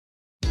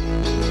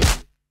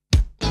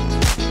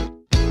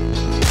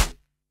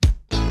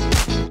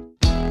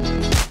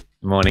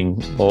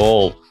morning,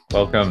 all.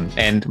 Welcome.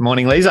 And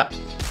morning, Lisa.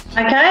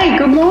 Okay,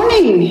 good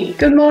morning.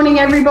 Good morning,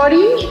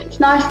 everybody. It's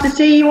nice to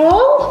see you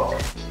all,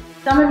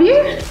 some of you.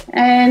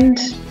 And,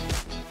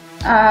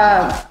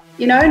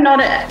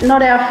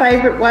 not our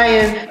favourite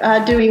way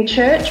of doing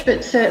church,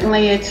 but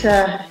certainly it's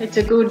a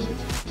good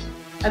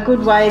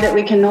way that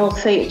we can all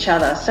see each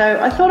other. So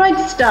I thought I'd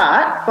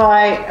start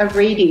by a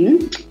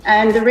reading,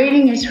 and the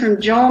reading is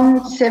from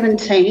John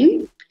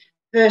 17,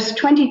 verse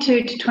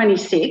 22 to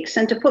 26.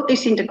 And to put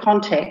this into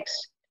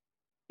context,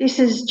 this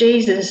is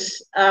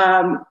Jesus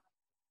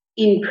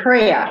in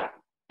prayer,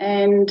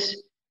 and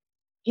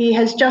he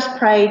has just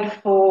prayed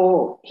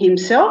for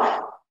himself.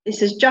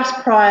 This is just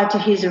prior to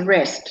his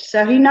arrest.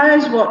 So he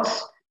knows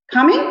what's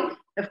coming,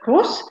 of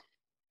course,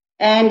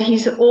 and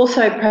he's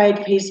also prayed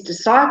for his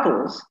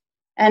disciples.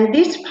 And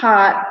this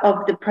part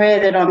of the prayer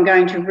that I'm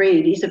going to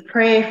read is a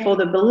prayer for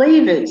the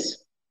believers.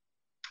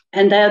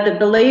 And they're the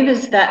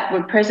believers that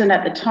were present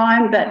at the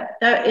time, but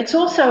it's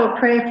also a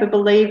prayer for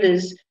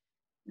believers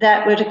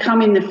that were to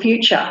come in the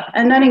future,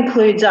 and that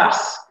includes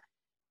us.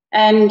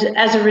 And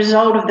as a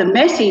result of the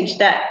message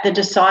that the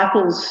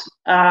disciples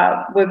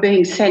were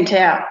being sent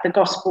out, the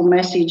gospel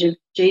message of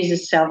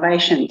Jesus'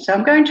 salvation. So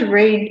I'm going to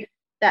read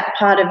that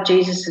part of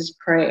Jesus'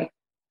 prayer.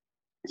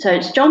 So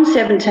it's John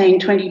 17,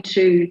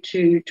 22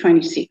 to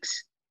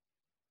 26.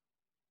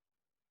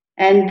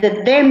 And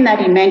the them that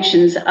he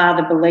mentions are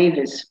the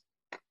believers.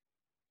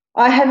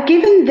 I have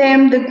given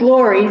them the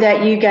glory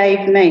that you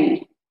gave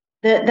me,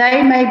 that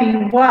they may be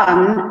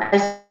one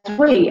as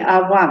we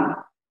are one.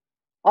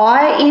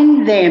 I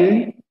in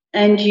them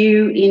and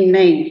you in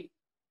me.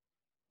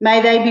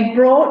 May they be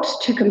brought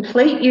to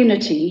complete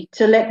unity,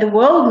 to let the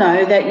world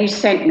know that you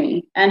sent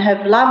me and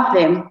have loved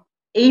them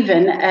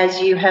even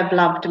as you have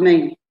loved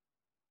me.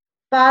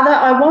 Father,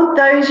 I want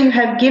those you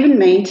have given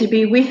me to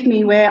be with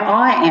me where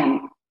I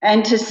am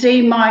and to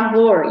see my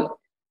glory,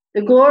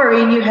 the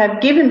glory you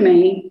have given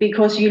me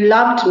because you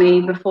loved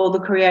me before the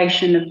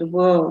creation of the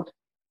world.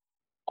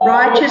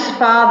 Righteous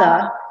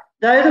Father,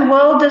 though the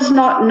world does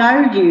not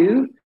know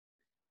you,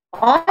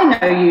 I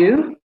know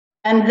you,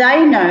 and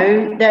they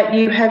know that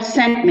you have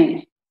sent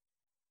me.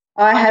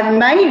 I have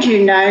made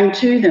you known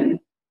to them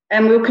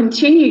and will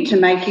continue to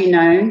make you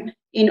known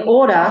in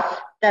order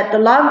that the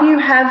love you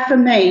have for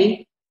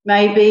me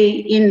may be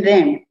in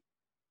them,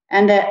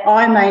 and that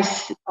I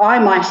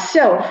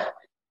myself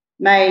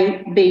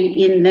may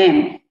be in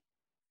them.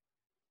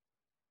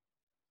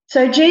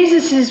 So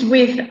Jesus is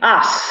with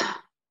us.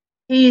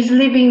 He is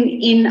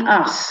living in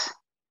us,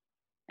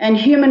 and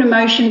human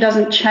emotion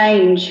doesn't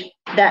change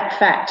that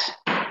fact.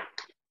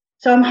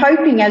 So I'm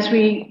hoping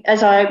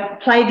as I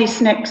play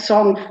this next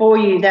song for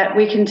you that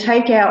we can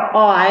take our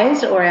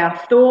eyes or our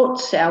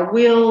thoughts, our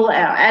will,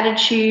 our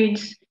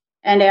attitudes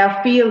and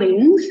our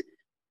feelings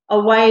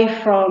away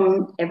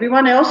from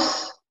everyone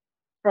else,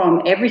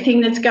 from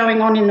everything that's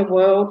going on in the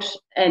world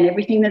and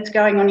everything that's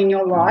going on in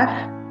your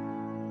life,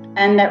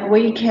 and that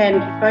we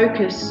can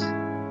focus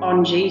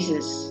on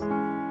Jesus.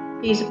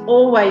 He's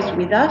always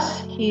with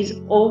us. He's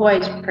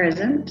always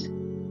present.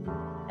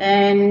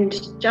 And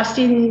just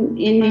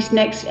in this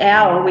next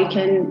hour, we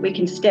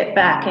can step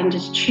back and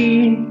just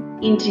tune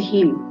into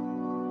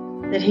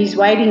him, that he's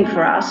waiting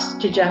for us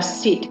to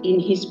just sit in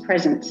his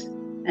presence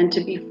and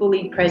to be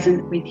fully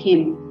present with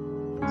him.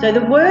 So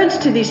the words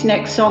to this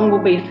next song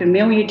will be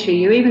familiar to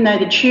you, even though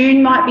the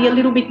tune might be a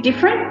little bit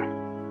different.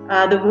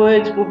 The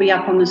words will be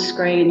up on the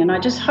screen, and I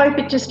just hope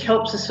it just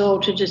helps us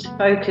all to just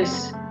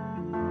focus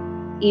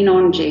in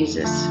on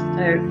Jesus.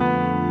 So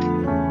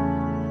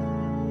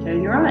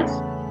turn your eyes.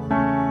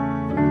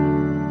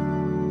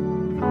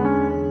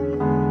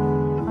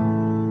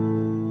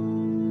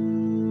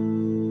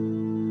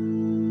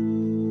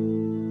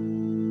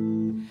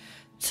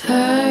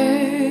 Turn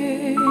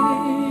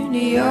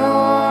your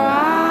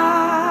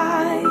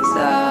eyes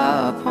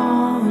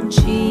upon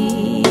Jesus.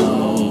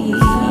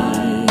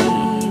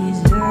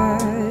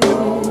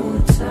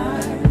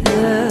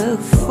 Look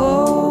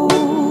full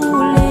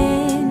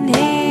in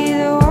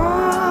his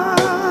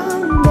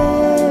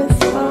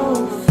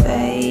wonderful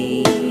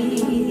face,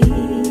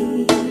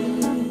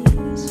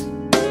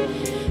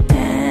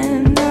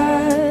 and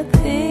the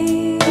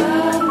things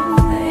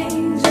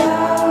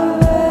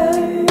of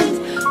earth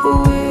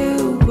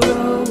will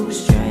grow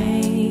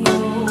strange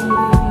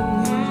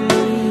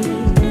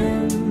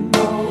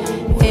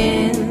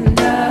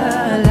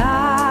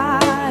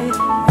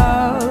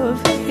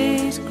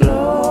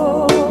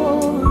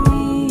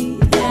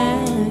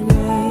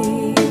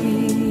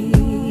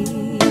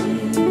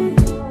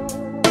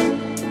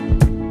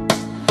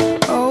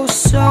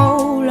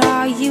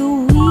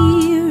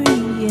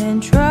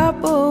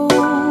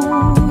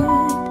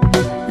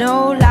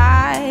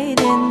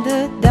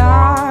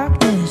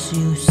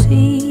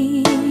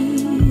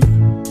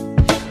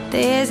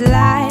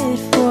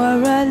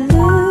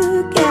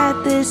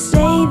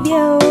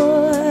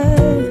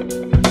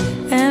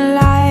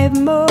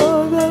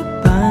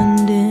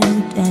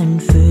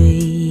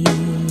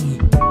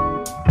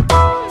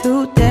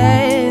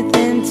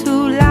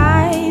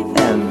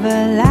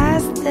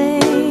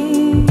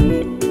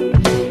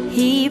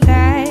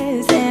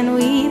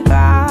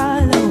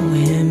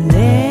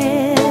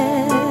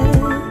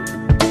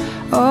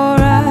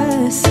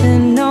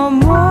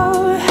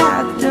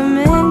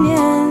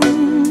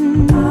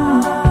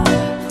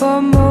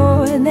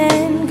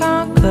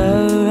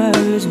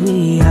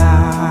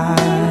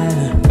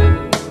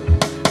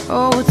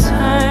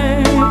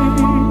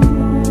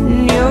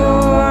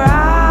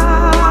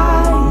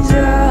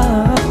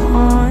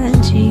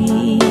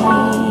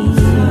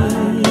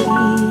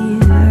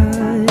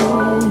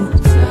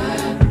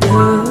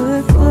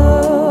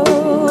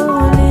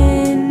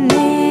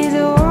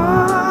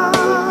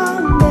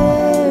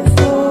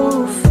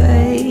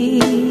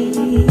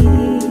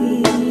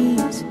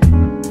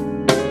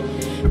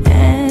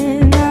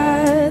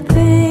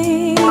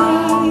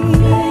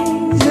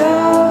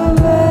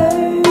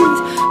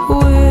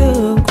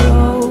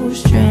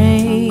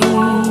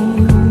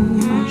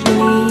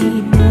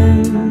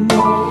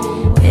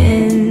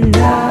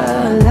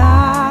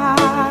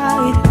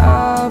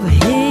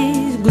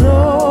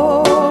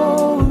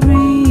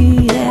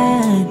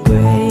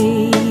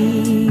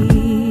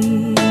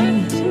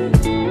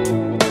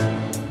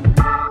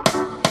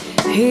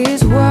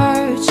His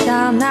word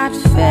shall not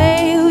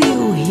fail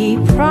you, he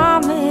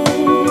promised.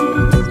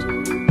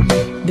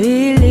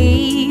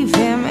 Believe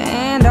him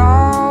and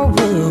all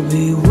will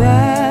be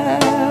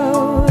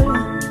well.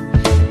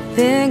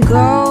 Then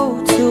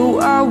go to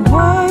a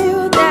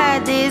world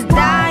that is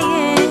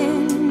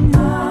dying,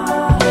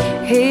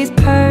 his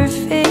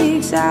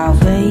perfect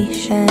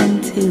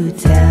salvation to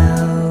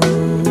tell.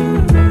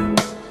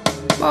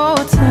 Oh,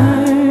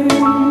 turn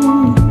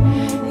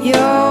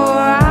your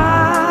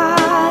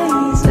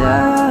eyes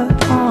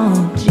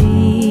upon Jesus.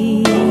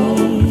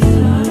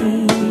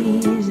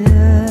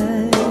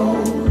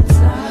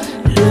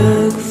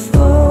 Look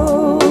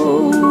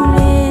full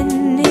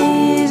in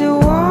his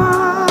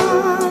wonderful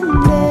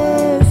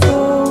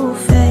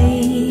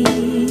face.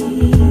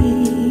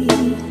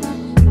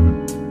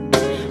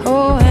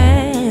 Oh,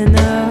 and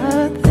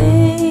the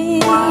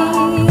things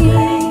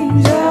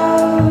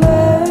of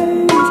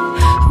earth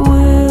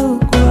will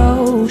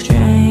grow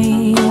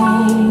strangely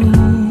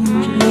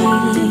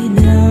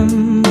dim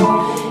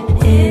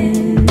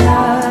in the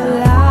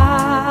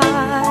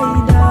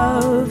light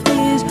of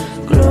his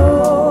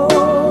glory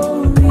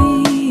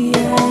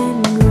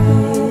and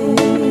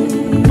grace.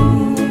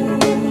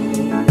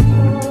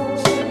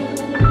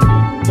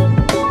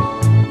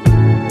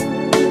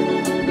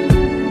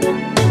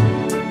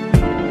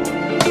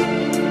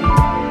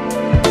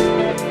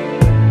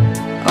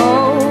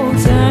 Oh,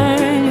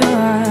 turn your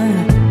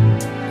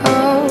eyes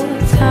upon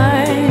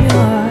Jesus.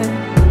 Oh,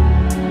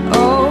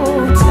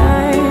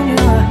 turn your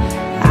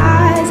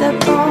eyes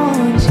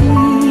upon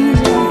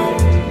Jesus.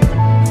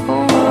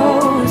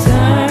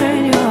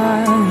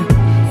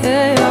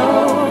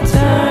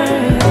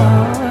 Oh,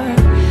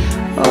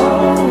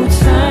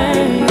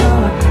 turn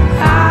your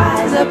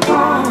eyes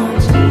upon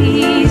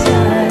Jesus. Oh,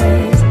 turn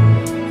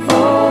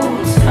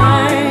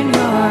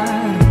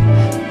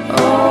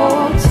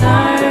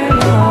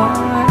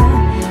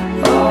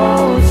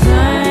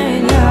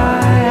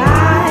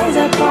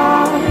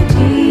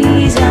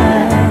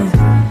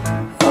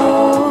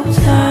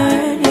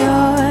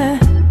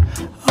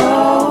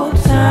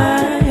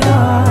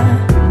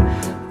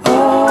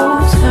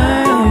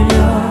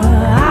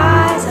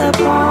your eyes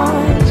upon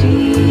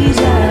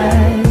Jesus.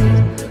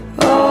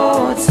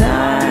 Oh,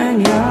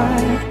 turn your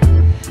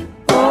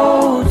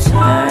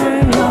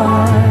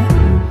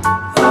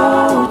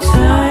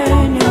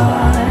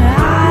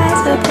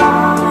eyes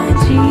upon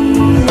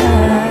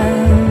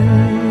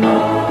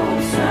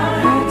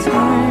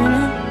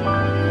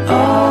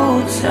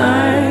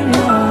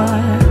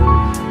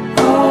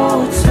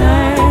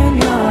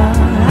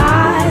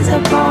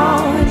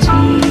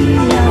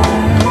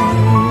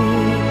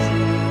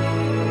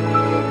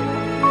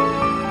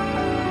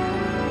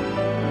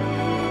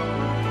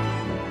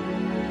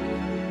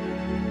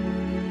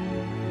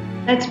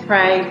Let's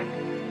pray.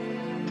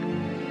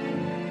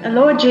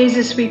 Lord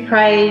Jesus, we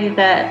pray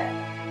that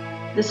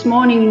this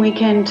morning we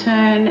can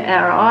turn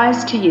our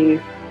eyes to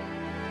you,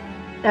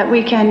 that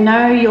we can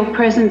know your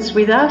presence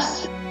with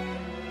us,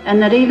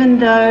 and that even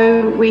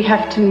though we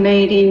have to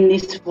meet in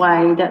this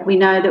way, that we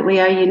know that we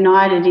are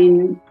united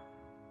in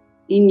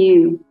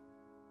you,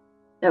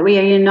 that we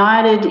are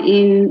united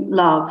in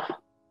love,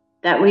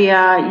 that we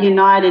are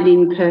united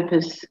in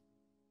purpose.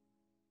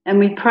 And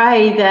we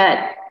pray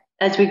that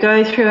as we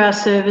go through our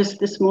service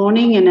this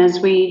morning and as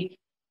we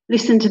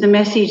listen to the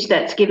message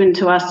that's given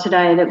to us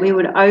today, that we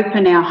would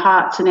open our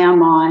hearts and our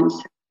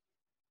minds,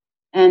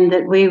 and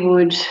that we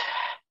would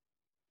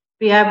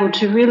be able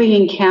to really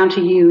encounter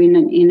you in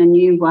a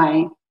new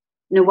way,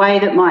 in a way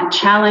that might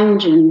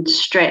challenge and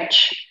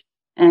stretch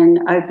and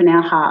open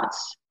our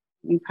hearts.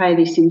 We pray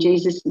this in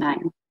Jesus'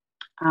 name.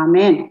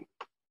 Amen.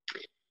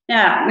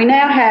 Now, we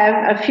now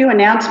have a few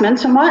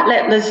announcements. I might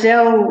let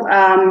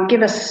Lizelle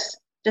give us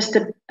just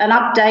an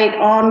update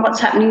on what's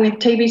happening with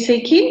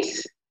TBC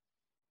Kids.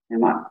 I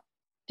might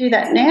do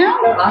that now.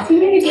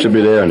 Should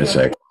be there in a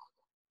sec.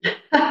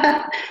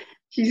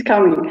 She's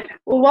coming.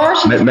 Well, while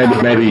she's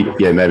Maybe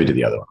do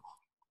the other one.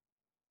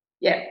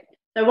 Yeah.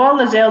 So while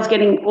Lizelle's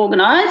getting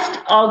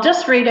organised, I'll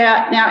just read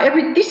out now.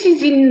 This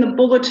is in the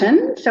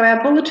bulletin. So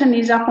our bulletin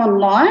is up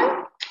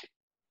online,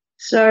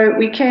 so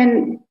we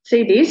can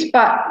see this.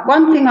 But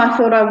one thing I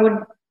thought I would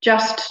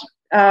just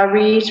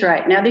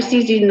reiterate. Now, this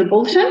is in the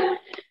bulletin.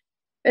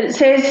 But it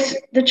says,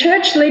 the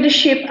church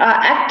leadership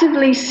are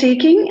actively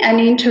seeking an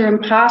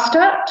interim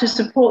pastor to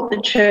support the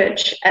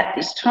church at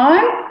this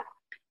time.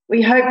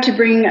 We hope to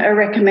bring a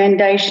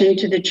recommendation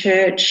to the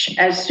church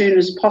as soon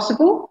as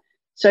possible.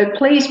 So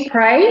please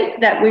pray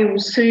that we will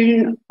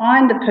soon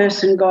find the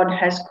person God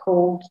has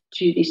called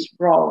to this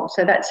role.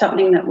 So that's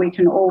something that we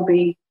can all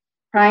be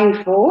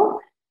praying for.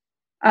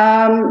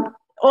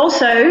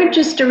 Also,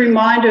 just a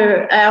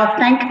reminder, our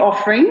thank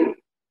offering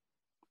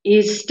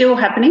is still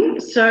happening,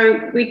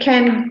 so we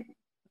can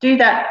do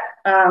that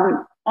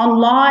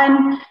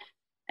online,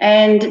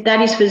 and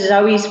that is for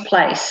Zoe's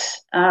Place.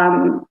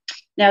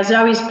 Now,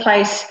 Zoe's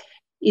Place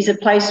is a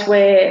place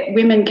where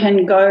women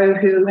can go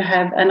who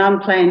have an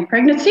unplanned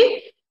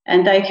pregnancy,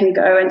 and they can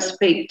go and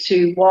speak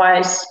to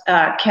wise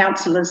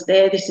counsellors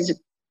there. This is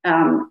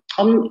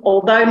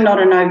although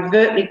not an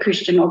overtly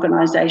Christian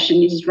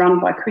organisation, is run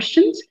by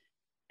Christians,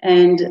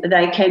 and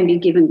they can be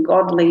given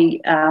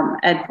godly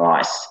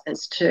advice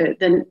as to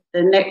the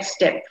next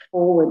step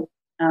forward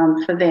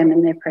for them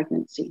in their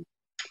pregnancy.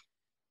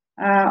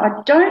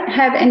 I don't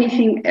have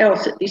anything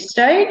else at this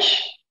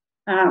stage.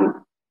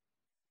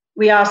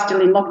 We are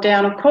still in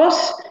lockdown, of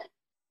course,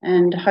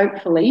 and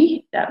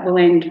hopefully that will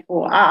end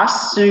for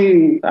us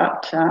soon,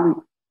 but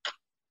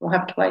we'll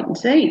have to wait and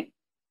see.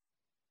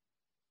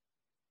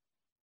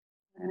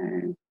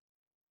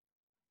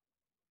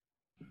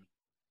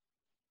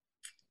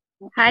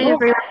 Hi,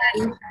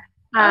 everyone.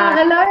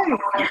 Hello.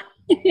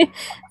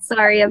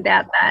 Sorry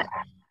about that.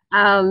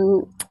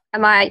 I'm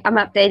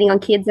updating on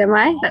kids, am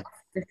I? That's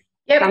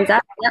Yep. thumbs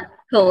up. Yep,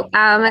 cool.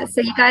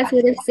 So you guys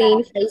would have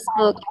seen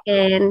Facebook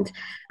and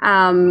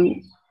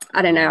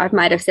I don't know, I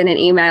might have sent an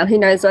email. Who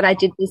knows what I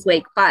did this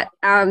week? But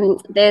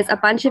there's a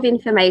bunch of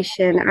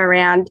information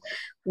around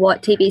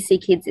what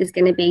TBC Kids is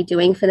going to be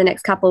doing for the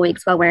next couple of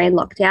weeks while we're in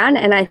lockdown.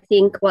 And I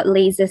think what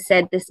Lisa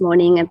said this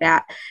morning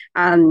about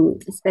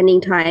spending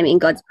time in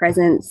God's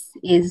presence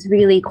is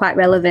really quite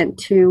relevant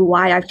to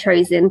why I've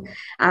chosen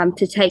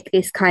to take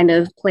this kind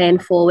of plan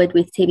forward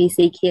with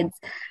TBC Kids.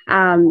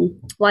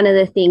 One of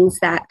the things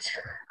that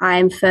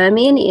I'm firm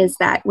in is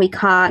that we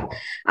can't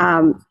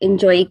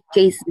enjoy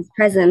Jesus'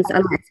 presence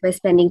unless we're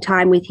spending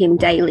time with him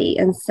daily.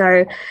 And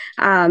so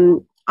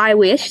I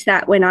wish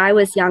that when I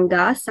was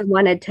younger,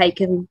 someone had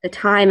taken the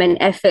time and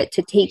effort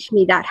to teach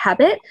me that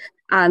habit,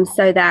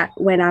 so that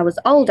when I was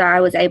older, I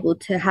was able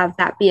to have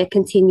that be a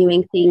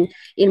continuing thing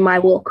in my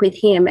walk with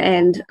him.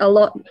 And a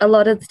lot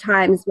of the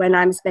times when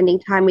I'm spending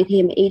time with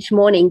him each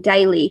morning,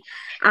 daily,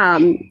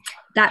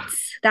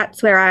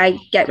 that's where I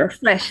get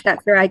refreshed.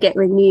 That's where I get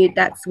renewed.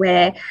 That's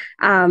where,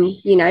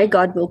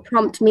 God will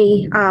prompt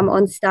me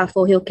on stuff,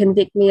 or he'll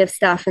convict me of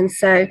stuff. And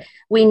so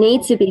we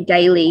need to be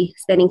daily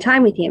spending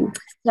time with him.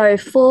 So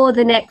for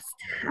the next,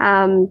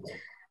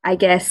 I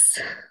guess,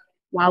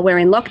 while we're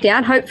in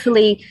lockdown,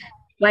 hopefully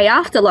way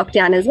after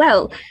lockdown as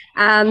well,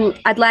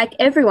 I'd like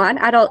everyone,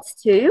 adults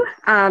too,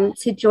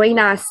 to join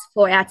us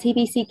for our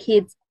TBC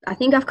Kids, I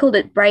think I've called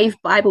it Brave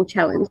Bible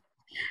Challenge.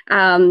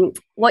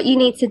 What you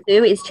need to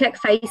do is check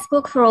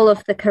Facebook for all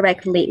of the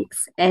correct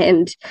links.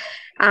 And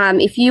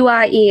if you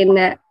are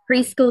in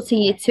preschool to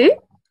year 2,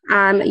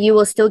 you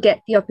will still get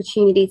the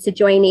opportunity to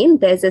join in.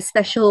 There's a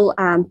special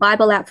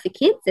Bible app for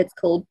kids. It's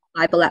called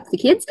Bible app for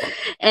kids.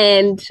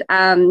 And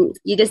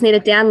you just need to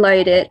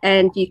download it,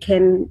 and you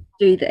can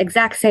do the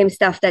exact same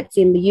stuff that's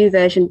in the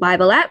YouVersion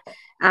Bible app,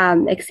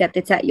 except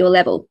it's at your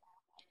level.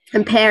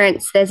 And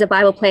parents, there's a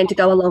Bible plan to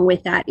go along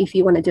with that if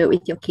you want to do it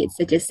with your kids.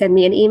 So just send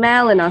me an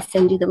email and I'll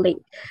send you the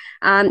link.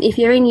 If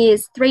you're in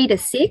years 3 to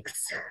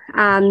 6,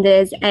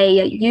 there's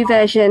a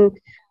YouVersion,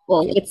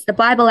 it's the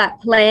Bible app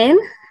plan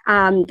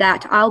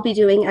that I'll be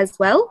doing as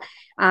well.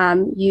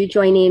 You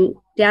join in,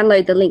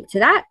 download the link to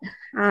that,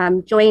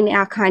 join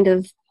our kind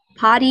of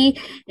party,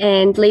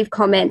 and leave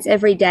comments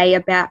every day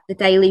about the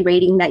daily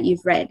reading that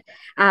you've read.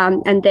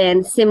 And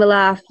then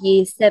similar,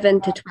 years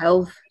 7 to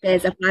 12,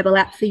 there's a Bible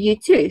app for you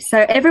too. So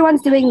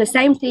everyone's doing the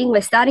same thing.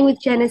 We're starting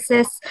with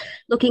Genesis,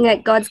 looking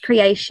at God's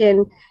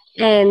creation.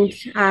 And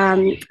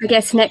I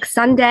guess next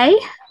Sunday,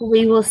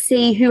 we will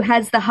see who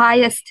has the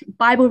highest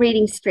Bible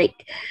reading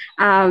streak.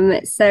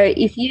 So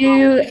if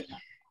you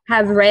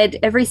have read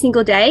every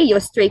single day, your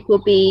streak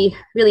will be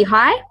really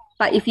high.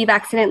 But if you've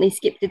accidentally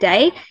skipped a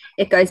day,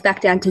 it goes back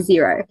down to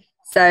 0.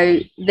 So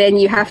then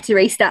you have to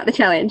restart the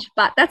challenge.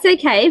 But that's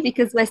okay,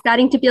 because we're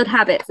starting to build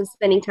habits of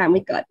spending time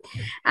with God.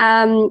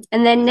 And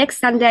then next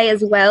Sunday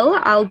as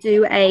well, I'll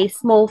do a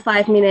small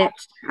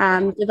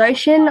 5-minute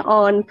devotion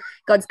on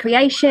God's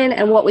creation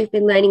and what we've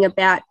been learning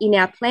about in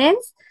our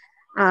plans.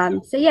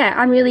 So yeah,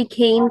 I'm really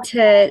keen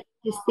to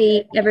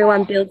see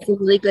everyone build some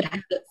really good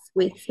habits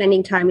with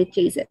spending time with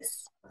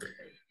Jesus.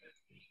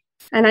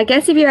 And I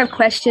guess if you have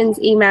questions,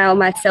 email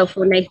myself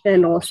or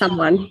Nathan or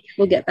someone.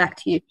 We'll get back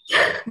to you.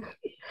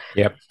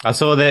 Yep, I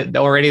saw that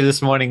already this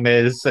morning.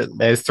 There's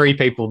 3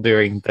 people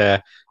doing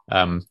the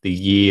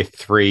year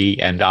 3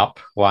 and up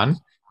one,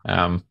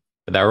 but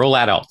they're all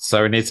adults,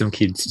 so we need some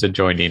kids to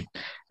join in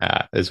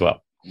as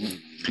well.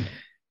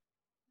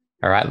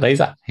 All right,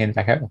 Lisa, hand it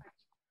back over.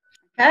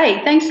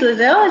 Okay, thanks,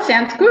 Lizelle. It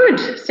sounds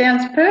good.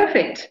 Sounds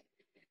perfect.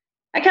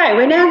 Okay,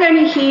 we're now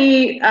going to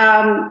hear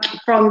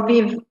from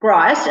Viv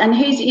Grice, and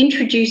he's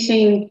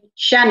introducing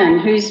Shannon,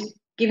 who's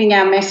giving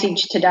our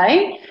message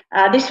today.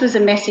 This was a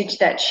message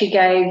that she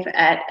gave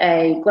at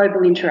a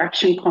Global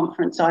Interaction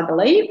Conference, I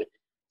believe.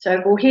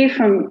 So we'll hear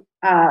from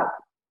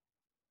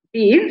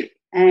Viv,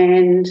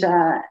 and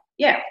I'll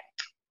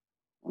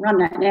run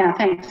that now.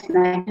 Thanks,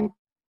 Nathan.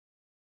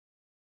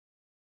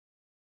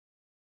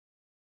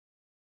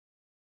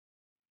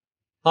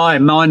 Hi,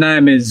 my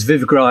name is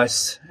Viv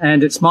Grice,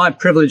 and it's my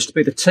privilege to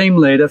be the team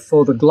leader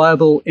for the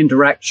Global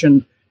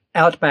Interaction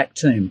Outback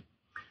team.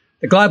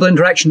 The Global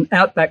Interaction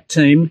Outback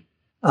team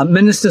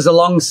ministers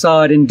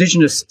alongside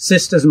Indigenous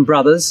sisters and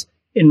brothers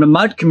in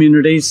remote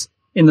communities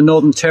in the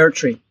Northern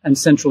Territory and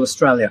Central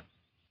Australia.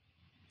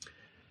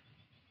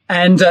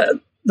 And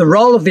the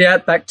role of the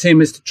Outback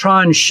team is to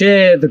try and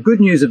share the good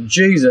news of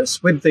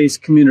Jesus with these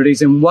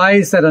communities in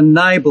ways that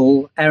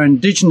enable our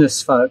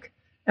Indigenous folk,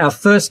 our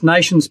First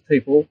Nations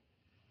people,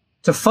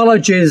 to follow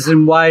Jesus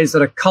in ways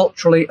that are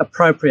culturally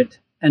appropriate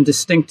and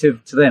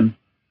distinctive to them.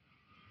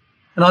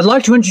 And I'd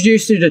like to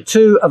introduce you to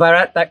two of our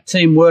Outback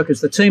team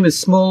workers. The team is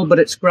small, but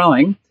it's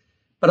growing.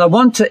 But I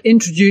want to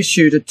introduce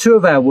you to two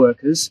of our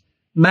workers,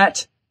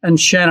 Matt and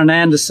Shannon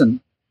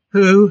Anderson,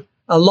 who,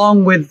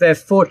 along with their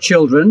 4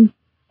 children,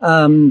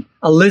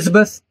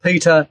 Elizabeth,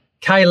 Peter,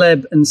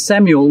 Caleb and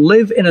Samuel,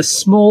 live in a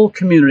small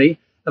community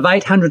of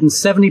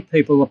 870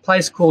 people, a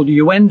place called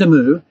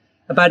Yuendamu,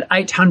 about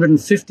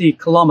 850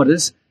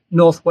 kilometres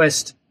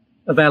northwest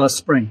of Alice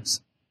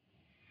Springs.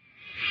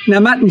 Now,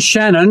 Matt and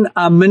Shannon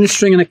are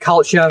ministering in a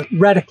culture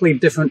radically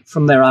different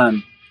from their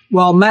own.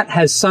 While Matt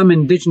has some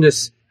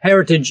Indigenous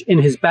heritage in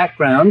his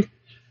background,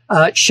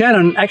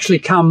 Shannon actually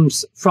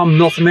comes from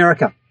North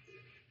America.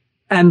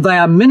 And they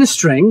are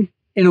ministering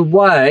in a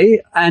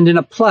way and in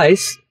a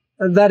place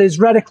that is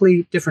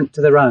radically different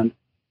to their own.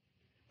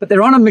 But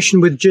they're on a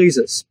mission with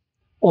Jesus,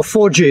 or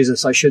for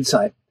Jesus, I should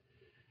say.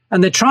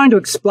 And they're trying to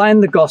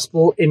explain the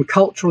gospel in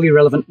culturally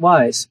relevant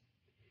ways.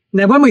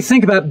 Now, when we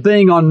think about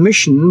being on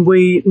mission,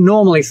 we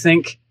normally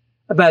think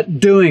about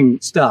doing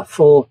stuff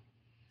or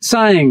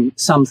saying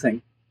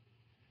something.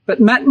 But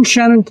Matt and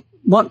Shannon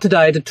want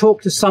today to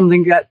talk to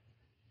something that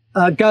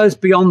goes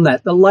beyond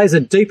that lays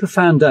a deeper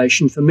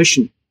foundation for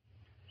mission.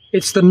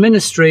 It's the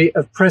ministry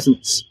of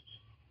presence.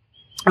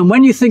 And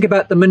when you think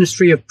about the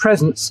ministry of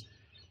presence,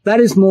 that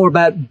is more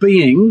about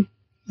being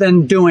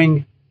than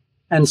doing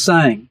and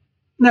saying.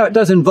 Now, it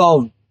does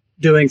involve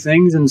doing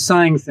things and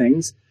saying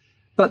things,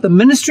 but the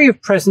ministry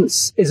of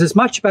presence is as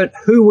much about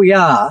who we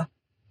are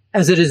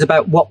as it is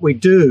about what we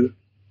do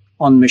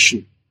on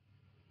mission.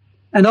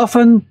 And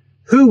often,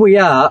 who we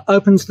are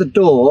opens the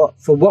door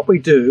for what we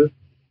do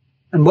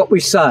and what we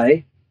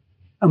say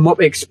and what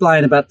we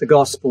explain about the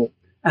gospel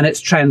and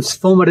its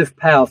transformative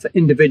power for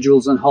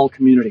individuals and whole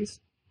communities.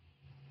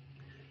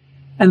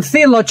 And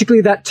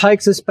theologically, that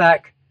takes us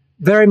back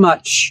very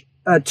much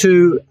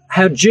to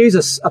how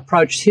Jesus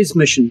approached his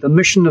mission, the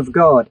mission of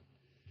God.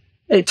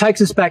 It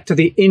takes us back to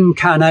the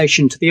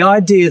incarnation, to the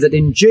idea that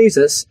in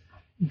Jesus,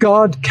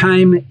 God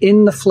came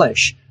in the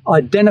flesh,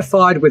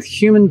 identified with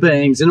human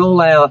beings in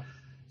all our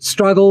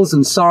struggles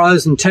and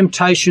sorrows and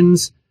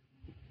temptations,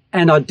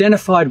 and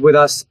identified with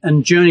us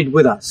and journeyed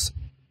with us.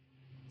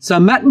 So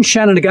Matt and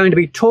Shannon are going to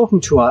be talking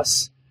to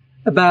us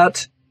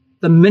about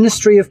the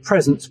ministry of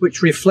presence,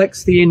 which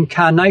reflects the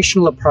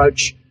incarnational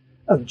approach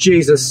of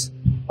Jesus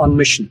on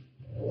mission.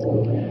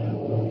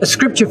 A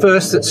scripture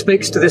verse that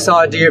speaks to this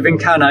idea of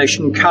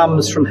incarnation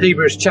comes from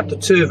Hebrews chapter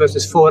 2,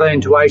 verses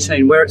 14 to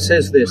 18, where it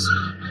says this: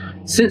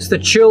 "Since the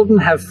children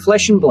have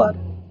flesh and blood,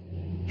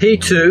 he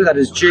too," that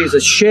is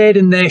Jesus, "shared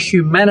in their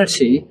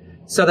humanity,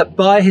 so that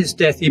by his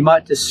death he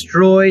might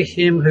destroy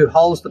him who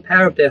holds the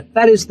power of death,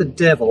 that is the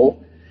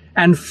devil,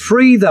 and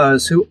free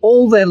those who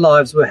all their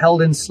lives were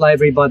held in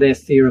slavery by their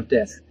fear of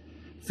death.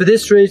 For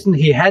this reason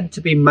he had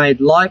to be made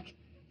like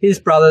his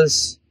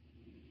brothers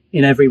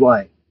in every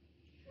way."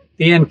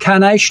 The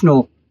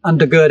incarnational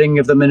undergirding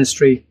of the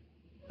ministry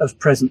of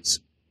presence.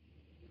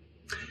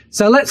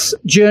 So let's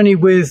journey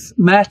with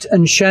Matt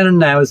and Shannon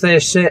now as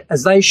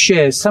they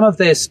share some of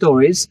their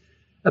stories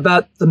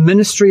about the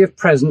ministry of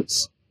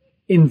presence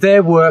in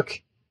their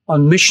work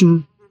on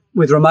mission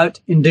with remote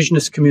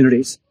Indigenous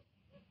communities.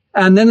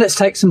 And then let's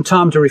take some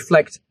time to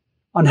reflect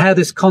on how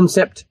this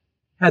concept,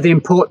 how the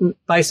important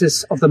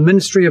basis of the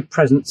ministry of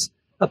presence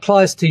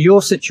applies to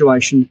your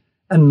situation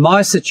and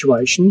my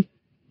situation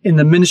in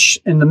the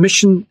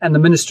mission and the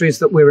ministries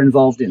that we're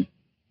involved in.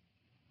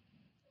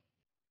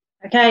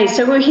 Okay,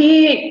 so we'll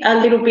hear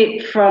a little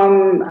bit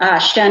from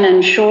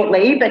Shannon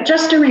shortly, but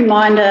just a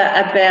reminder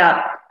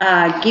about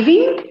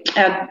giving,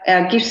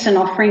 our gifts and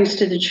offerings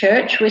to the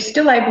church. We're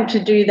still able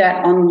to do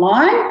that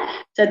online.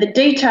 So the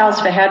details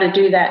for how to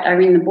do that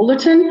are in the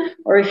bulletin,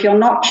 or if you're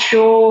not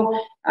sure,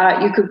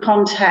 you could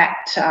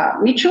contact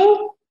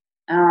Mitchell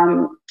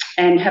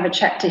and have a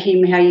chat to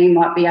him how you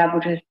might be able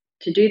to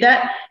do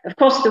that. Of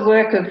course, the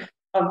work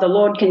of the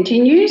Lord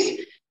continues,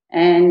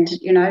 and,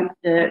 you know,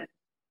 the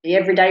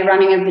everyday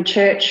running of the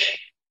church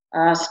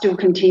still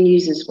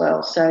continues as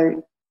well.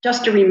 So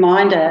just a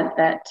reminder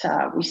that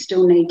we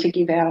still need to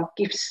give our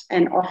gifts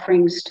and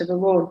offerings to the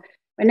Lord.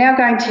 We're now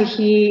going to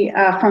hear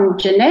from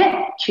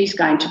Jeanette. She's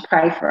going to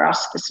pray for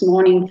us this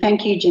morning.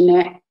 Thank you,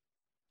 Jeanette.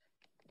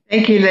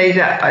 Thank you,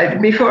 Lisa.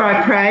 Before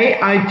I pray,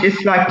 I'd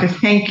just like to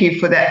thank you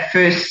for that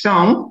first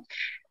song.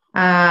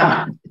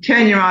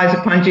 Turn Your Eyes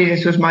Upon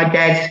Jesus was my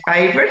dad's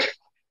favourite,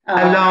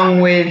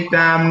 along with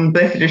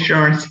Blessed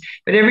Assurance.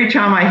 But every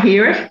time I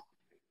hear it,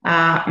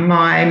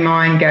 my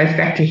mind goes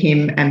back to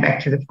him and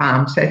back to the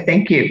farm. So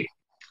thank you.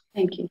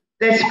 Thank you.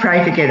 Let's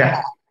pray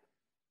together.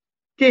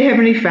 Dear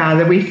Heavenly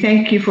Father, we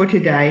thank you for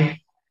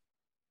today.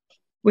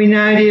 We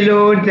know, dear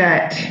Lord,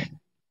 that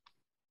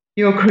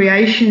your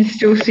creation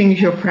still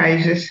sings your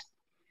praises.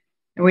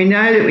 And we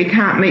know that we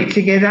can't meet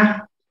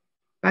together.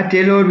 But,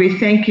 dear Lord, we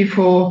thank you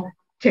for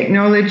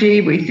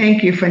technology. We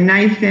thank you for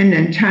Nathan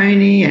and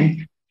Tony,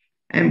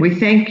 and we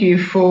thank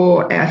you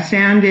for our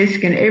sound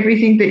desk and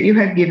everything that you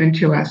have given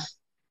to us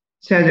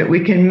so that we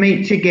can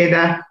meet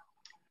together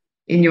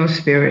in your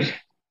spirit.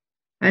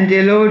 And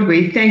dear Lord,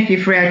 we thank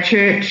you for our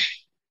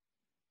church.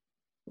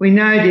 We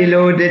know, dear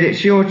Lord, that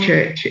it's your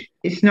church.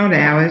 It's not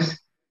ours.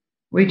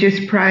 We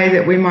just pray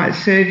that we might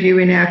serve you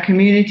in our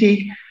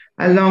community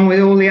along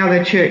with all the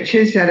other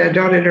churches that are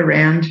dotted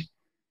around.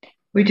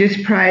 We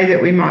just pray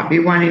that we might be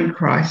one in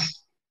Christ.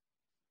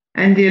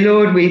 And dear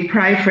Lord, we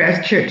pray for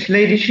our church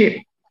leadership.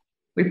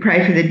 We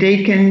pray for the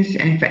deacons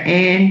and for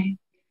Anne.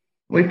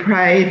 We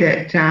pray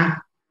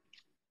that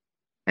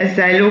as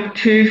they look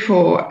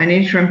for an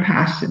interim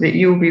pastor, that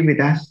you'll be with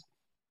us.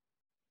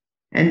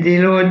 And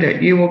dear Lord,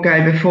 that you will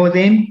go before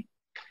them.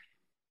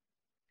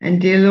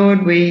 And dear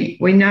Lord, we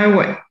know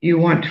what you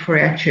want for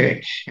our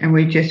church, and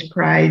we just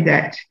pray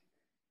that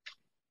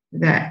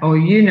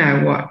you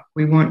know what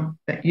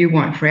you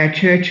want for our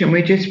church, and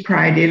we just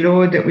pray, dear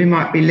Lord, that we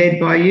might be led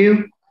by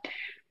you.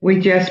 We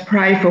just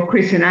pray for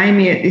Chris and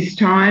Amy at this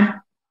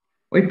time.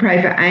 We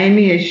pray for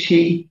Amy as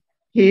she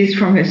hears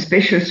from her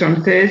specialist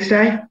on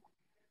Thursday.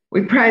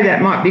 We pray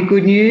that might be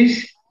good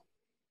news.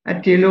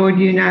 Dear Lord,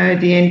 you know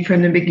the end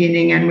from the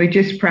beginning, and we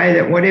just pray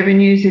that whatever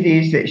news it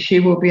is, that she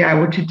will be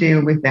able to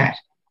deal with that.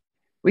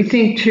 We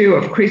think too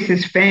of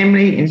Chris's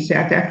family in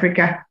South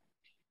Africa.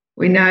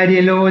 We know,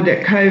 dear Lord,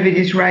 that COVID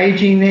is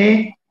raging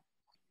there.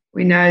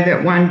 We know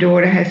that one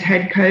daughter has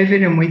had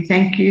COVID, and we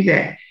thank you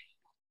that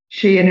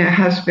she and her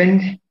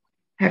husband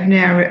have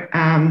now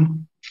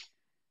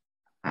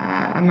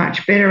are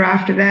much better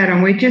after that.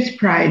 And we just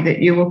pray that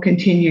you will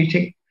continue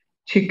to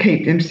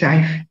keep them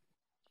safe.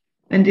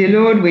 And dear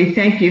Lord, we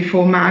thank you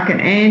for Mark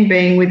and Anne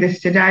being with us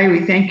today.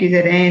 We thank you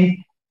that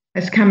Anne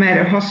has come out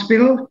of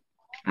hospital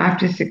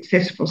after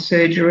successful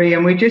surgery.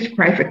 And we just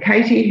pray for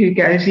Katie, who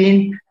goes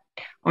in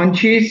on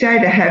Tuesday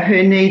to have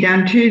her knee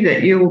done too,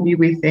 that you will be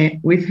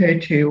with her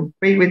too.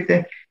 Be with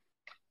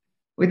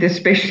the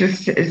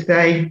specialists as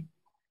they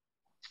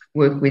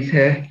work with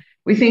her.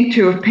 We think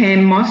too of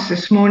Pam Moss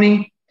this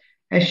morning,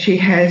 as she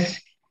has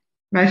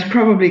most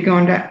probably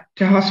gone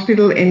to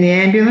hospital in the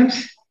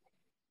ambulance.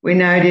 We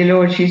know, dear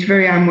Lord, she's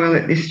very unwell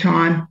at this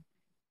time.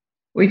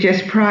 We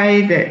just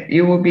pray that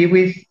you will be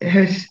with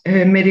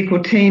her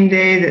medical team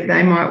there, that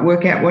they might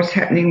work out what's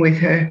happening with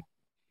her.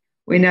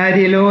 We know,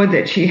 dear Lord,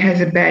 that she has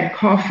a bad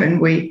cough,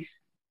 and we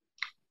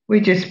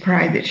just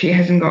pray that she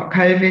hasn't got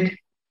COVID.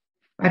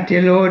 But,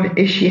 dear Lord,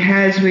 if she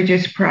has, we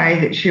just pray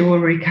that she will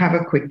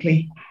recover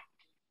quickly.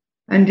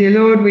 And, dear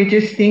Lord, we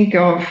just think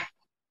of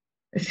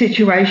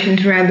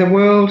situations around the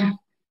world.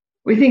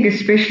 We think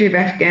especially of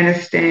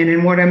Afghanistan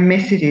and what a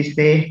mess it is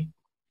there.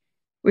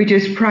 We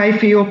just pray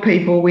for your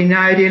people. We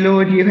know, dear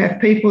Lord, you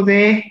have people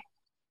there.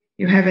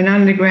 You have an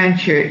underground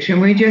church,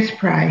 and we just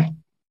pray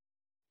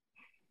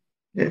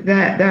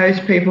that those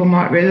people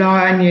might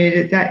rely on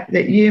you,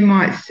 that you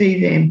might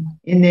see them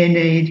in their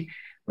need.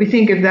 We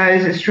think of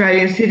those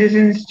Australian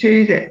citizens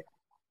too that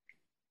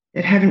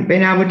haven't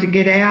been able to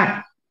get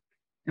out.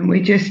 And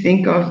we just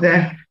think of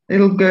the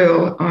little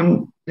girl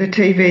on the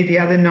TV the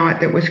other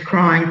night that was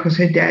crying because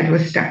her dad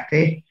was stuck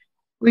there.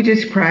 We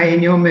just pray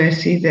in your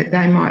mercy that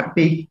they might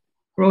be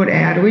brought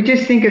out. Or we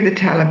just think of the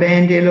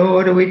Taliban, dear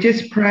Lord, or we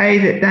just pray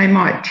that they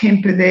might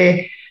temper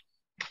their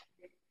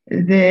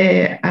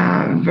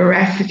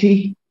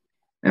veracity.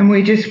 And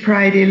we just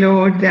pray, dear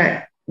Lord,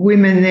 that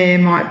women there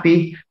might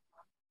be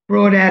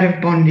brought out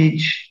of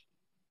bondage.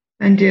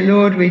 And dear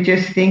Lord, we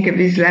just think of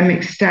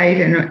Islamic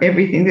State and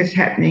everything that's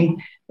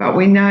happening. But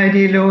we know,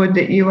 dear Lord,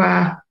 that you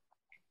are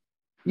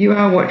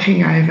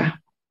watching over.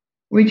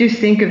 We just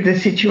think of the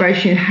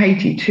situation in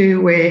Haiti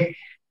too, where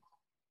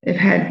they've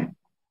had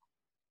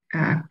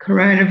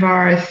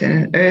coronavirus and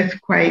an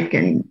earthquake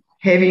and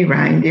heavy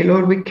rain. Dear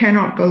Lord, we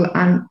cannot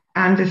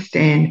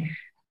understand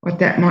what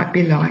that might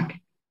be like.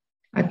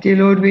 But dear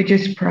Lord, we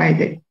just pray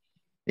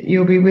that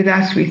you'll be with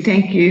us. We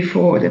thank you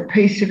for the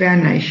peace of our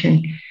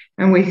nation.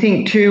 And we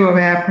think too of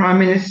our Prime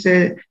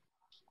Minister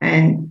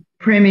and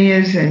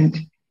premiers and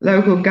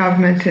local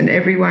governments and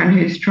everyone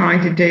who's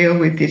trying to deal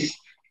with this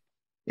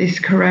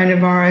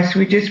coronavirus.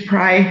 We just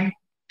pray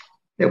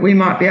that we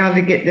might be able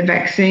to get the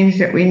vaccines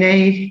that we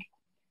need.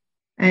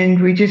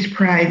 And we just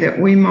pray that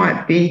we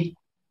might be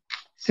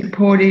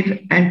supportive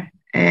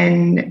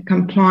and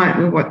compliant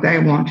with what they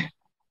want.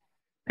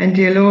 And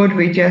dear Lord,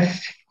 we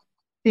just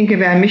think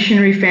of our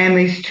missionary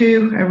families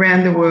too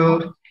around the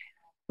world.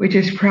 We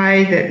just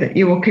pray that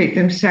you will keep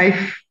them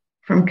safe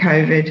from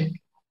COVID.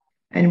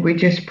 And we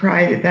just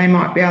pray that they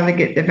might be able to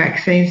get the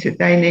vaccines that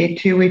they need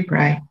too, we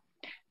pray.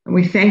 And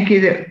we thank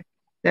you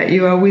that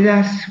you are with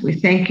us. We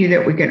thank you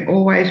that we can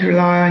always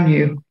rely on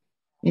you.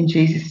 In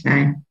Jesus'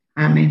 name,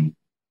 amen.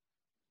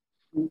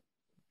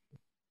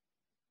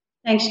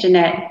 Thanks,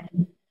 Jeanette.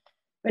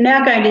 We're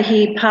now going to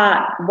hear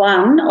part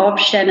one of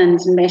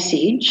Shannon's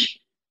message.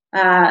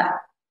 And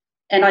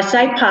I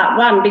say part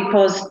one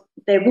because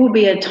there will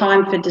be a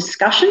time for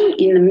discussion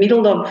in the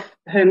middle of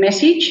her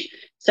message.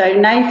 So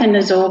Nathan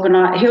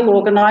he'll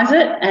organise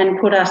it and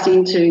put us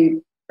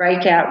into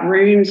breakout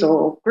rooms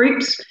or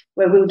groups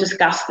where we'll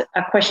discuss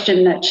a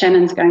question that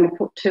Shannon's going to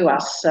put to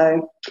us.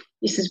 So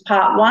this is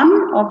part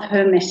 1 of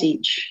her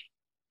message.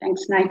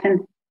 Thanks,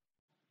 Nathan.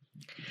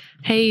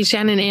 Hey,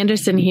 Shannon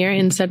Anderson here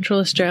in Central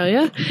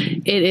Australia.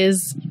 It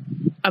is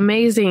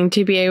amazing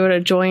to be able to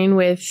join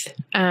with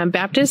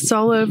Baptists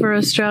all over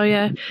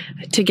Australia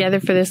together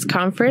for this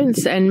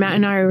conference. And Matt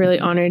and I are really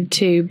honored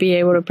to be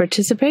able to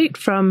participate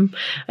from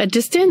a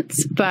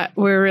distance, but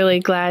we're really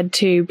glad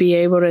to be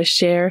able to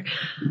share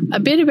a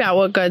bit about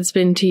what God's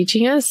been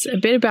teaching us, a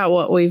bit about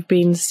what we've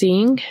been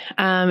seeing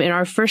in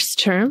our first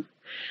term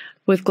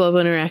with Global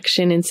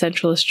Interaction in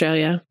Central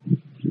Australia.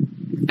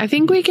 I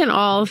think we can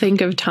all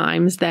think of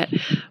times that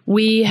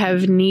we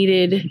have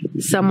needed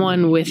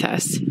someone with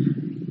us.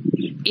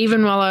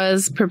 Even while I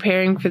was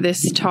preparing for this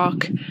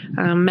talk,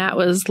 Matt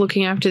was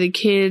looking after the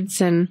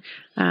kids, and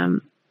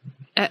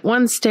at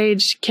one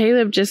stage,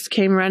 Caleb just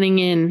came running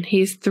in.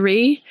 He's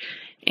 3,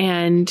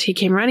 and he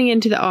came running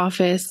into the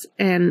office,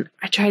 and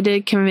I tried to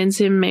convince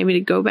him maybe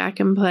to go back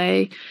and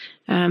play,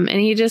 and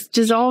he just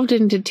dissolved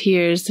into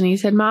tears, and he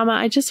said, "Mama,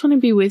 I just want to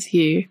be with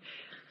you.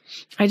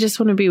 I just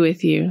want to be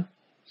with you."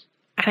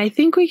 And I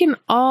think we can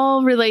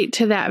all relate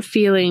to that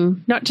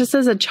feeling, not just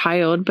as a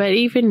child, but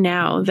even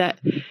now, that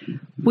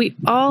we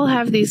all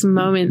have these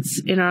moments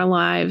in our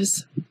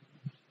lives,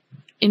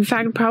 in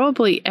fact,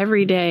 probably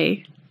every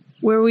day,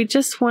 where we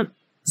just want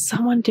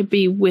someone to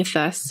be with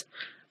us.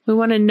 We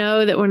want to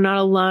know that we're not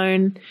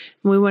alone.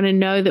 And we want to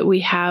know that we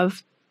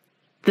have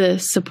the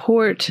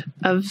support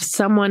of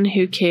someone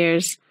who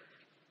cares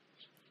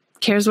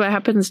what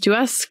happens to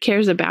us,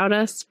 cares about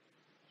us.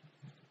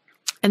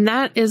 And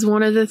that is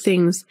one of the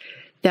things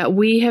that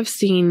we have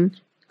seen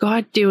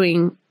God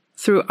doing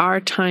through our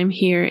time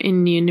here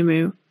in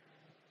Yuendamu.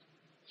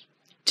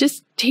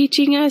 Just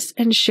teaching us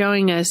and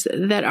showing us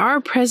that our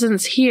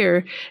presence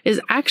here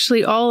is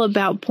actually all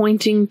about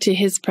pointing to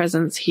His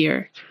presence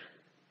here.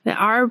 That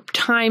our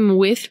time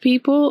with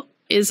people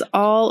is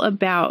all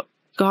about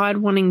God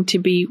wanting to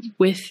be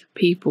with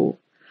people.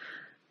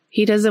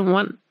 He doesn't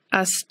want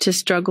us to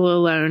struggle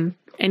alone,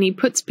 and He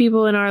puts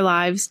people in our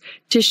lives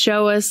to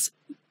show us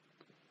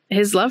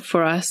His love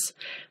for us.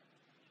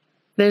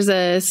 There's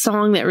a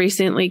song that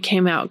recently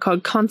came out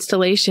called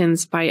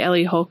Constellations by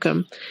Ellie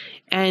Holcomb.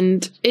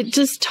 And it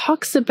just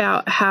talks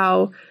about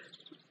how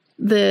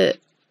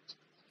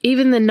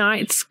even the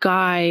night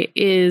sky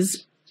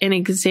is an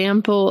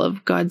example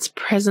of God's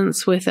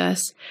presence with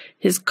us,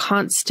 His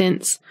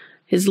constance,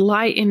 His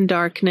light in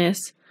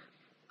darkness.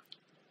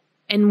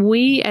 And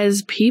we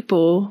as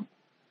people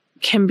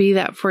can be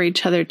that for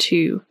each other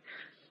too.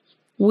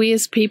 We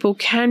as people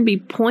can be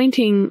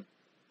pointing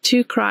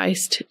to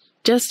Christ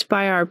just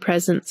by our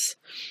presence.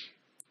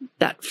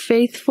 That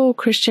faithful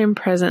Christian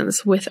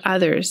presence with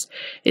others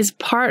is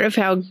part of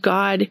how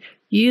God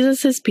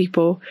uses His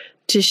people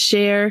to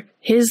share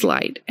His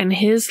light and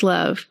His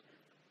love.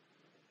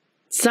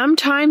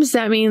 Sometimes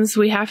that means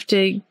we have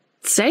to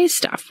say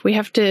stuff. We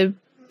have to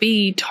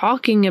be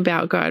talking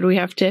about God. We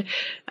have to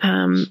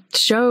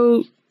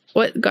show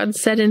what God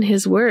said in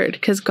His Word,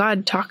 because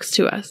God talks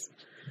to us.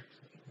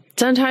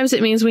 Sometimes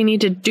it means we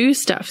need to do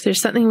stuff.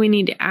 There's something we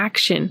need to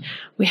action.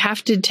 We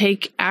have to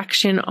take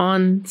action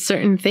on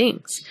certain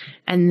things.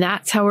 And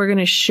that's how we're going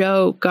to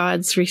show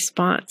God's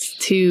response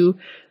to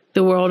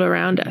the world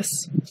around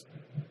us.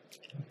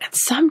 And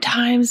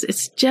sometimes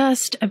it's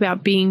just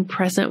about being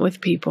present with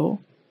people.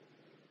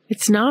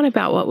 It's not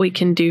about what we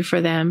can do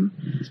for them.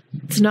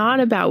 It's not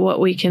about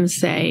what we can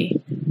say.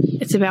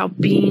 It's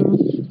about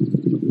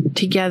being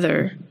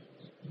together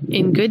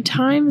in good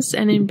times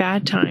and in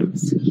bad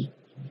times.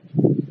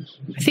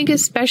 I think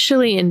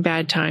especially in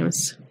bad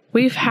times.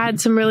 We've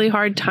had some really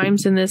hard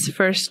times in this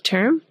first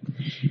term.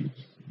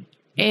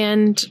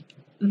 And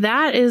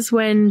that is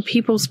when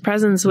people's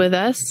presence with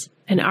us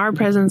and our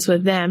presence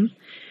with them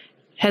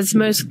has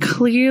most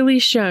clearly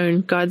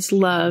shown God's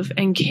love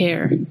and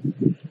care.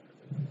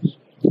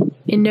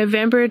 In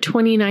November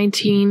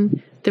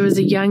 2019, there was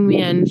a young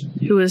man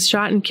who was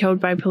shot and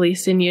killed by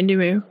police in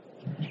Yuendamu.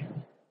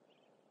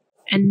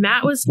 And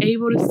Matt was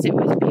able to sit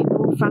with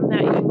people from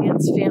that young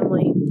man's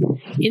family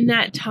in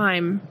that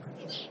time.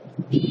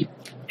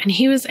 And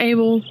he was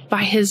able,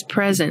 by his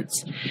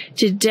presence,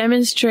 to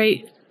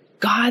demonstrate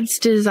God's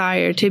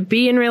desire to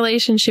be in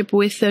relationship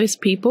with those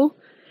people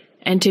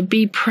and to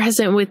be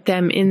present with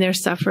them in their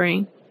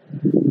suffering.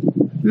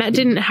 Matt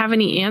didn't have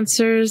any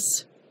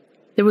answers.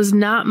 There was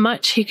not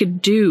much he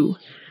could do,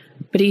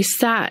 but he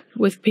sat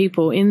with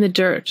people in the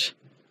dirt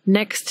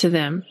next to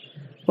them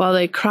while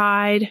they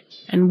cried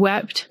and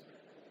wept,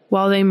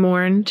 while they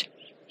mourned.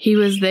 He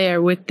was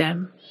there with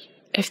them.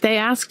 If they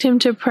asked him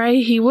to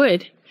pray, he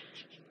would.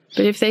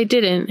 But if they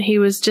didn't, he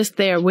was just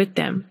there with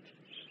them.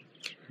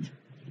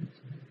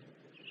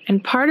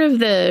 And part of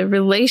the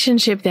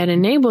relationship that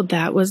enabled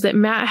that was that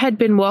Matt had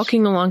been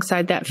walking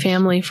alongside that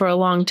family for a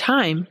long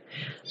time.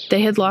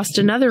 They had lost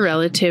another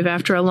relative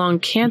after a long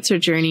cancer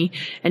journey,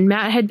 and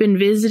Matt had been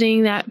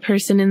visiting that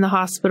person in the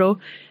hospital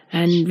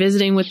and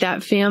visiting with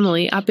that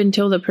family up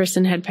until the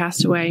person had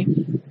passed away.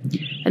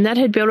 And that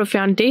had built a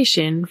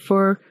foundation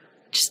for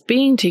just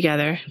being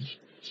together.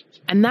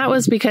 And that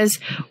was because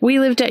we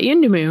lived at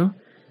Yuendumu,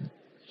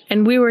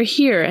 and we were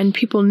here, and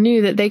people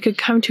knew that they could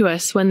come to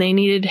us when they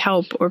needed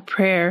help or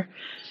prayer.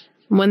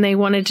 When they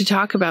wanted to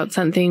talk about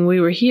something,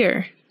 we were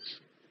here.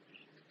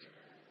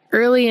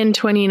 Early in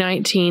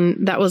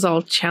 2019, that was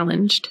all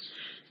challenged.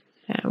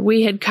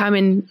 We had come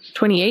in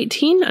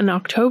 2018, in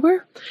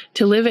October,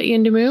 to live at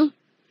Yuendumu.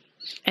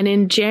 And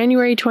in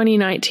January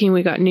 2019,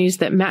 we got news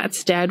that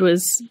Matt's dad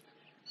was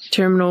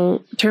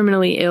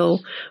terminally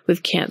ill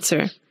with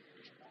cancer.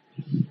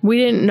 We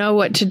didn't know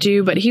what to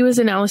do, but he was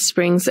in Alice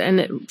Springs, and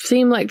it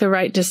seemed like the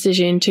right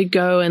decision to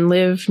go and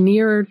live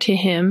nearer to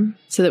him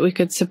so that we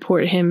could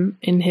support him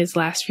in his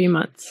last few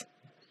months.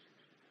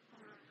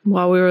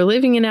 While we were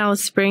living in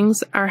Alice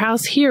Springs, our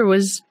house here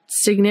was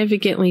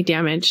significantly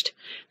damaged,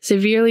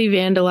 severely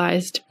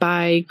vandalized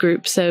by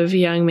groups of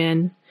young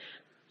men.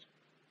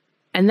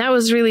 And that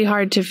was really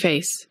hard to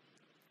face.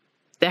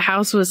 The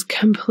house was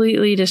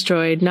completely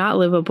destroyed, not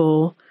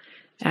livable,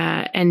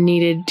 and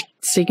needed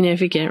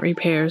significant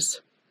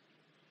repairs.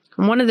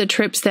 On one of the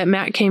trips that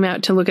Matt came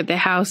out to look at the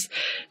house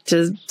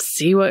to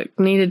see what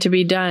needed to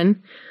be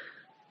done,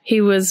 he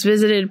was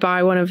visited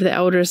by one of the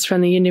elders from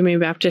the Yuendumu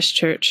Baptist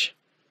Church.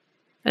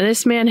 And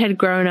this man had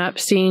grown up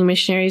seeing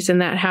missionaries in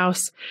that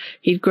house.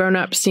 He'd grown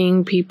up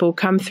seeing people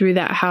come through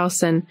that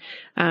house and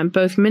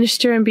both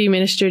minister and be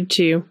ministered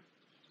to.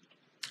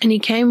 And he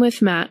came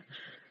with Matt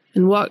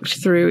and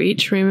walked through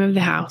each room of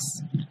the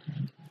house.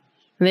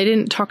 And they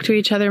didn't talk to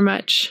each other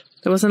much.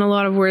 There wasn't a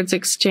lot of words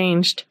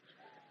exchanged.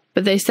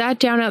 But they sat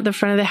down at the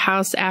front of the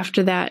house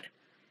after that.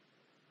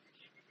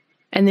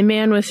 And the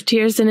man with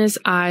tears in his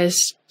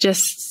eyes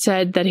just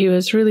said that he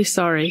was really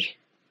sorry.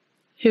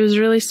 He was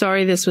really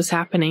sorry this was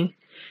happening.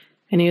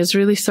 And he was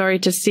really sorry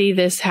to see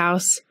this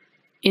house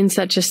in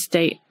such a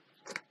state.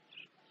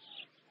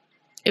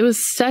 It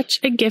was such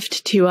a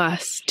gift to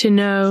us to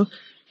know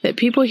that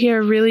people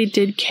here really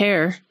did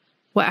care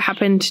what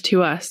happened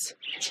to us.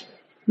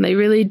 They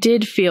really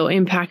did feel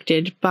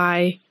impacted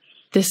by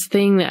this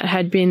thing that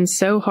had been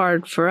so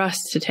hard for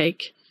us to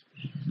take.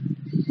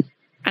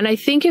 And I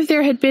think if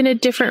there had been a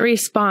different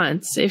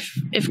response,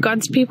 if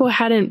God's people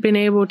hadn't been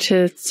able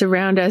to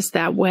surround us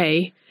that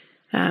way,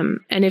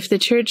 and if the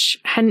church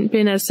hadn't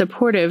been as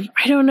supportive,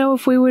 I don't know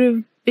if we would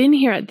have been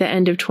here at the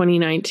end of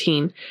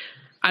 2019.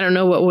 I don't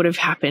know what would have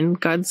happened.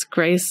 God's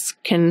grace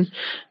can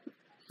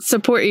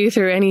support you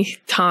through any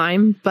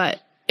time,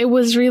 but it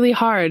was really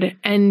hard.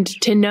 And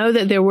to know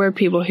that there were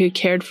people who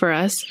cared for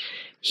us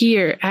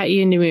here at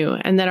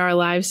Yuendumu and that our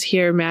lives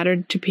here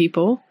mattered to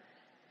people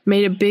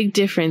made a big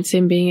difference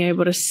in being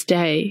able to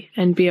stay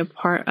and be a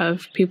part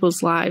of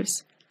people's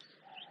lives.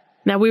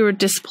 Now, we were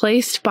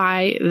displaced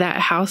by that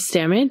house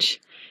damage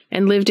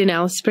and lived in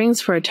Alice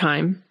Springs for a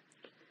time.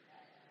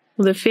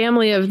 Well, the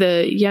family of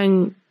the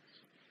young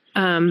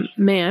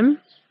man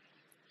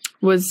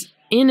was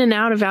in and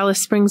out of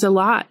Alice Springs a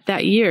lot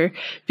that year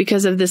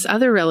because of this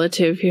other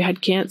relative who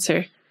had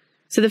cancer.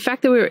 So the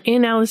fact that we were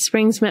in Alice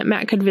Springs meant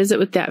Matt could visit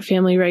with that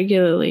family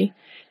regularly.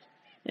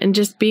 And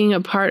just being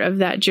a part of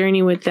that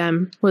journey with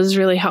them was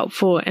really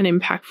helpful and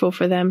impactful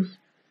for them.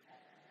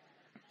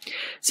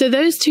 So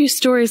those two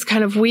stories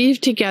kind of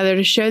weave together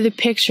to show the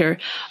picture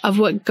of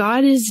what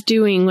God is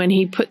doing when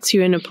he puts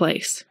you in a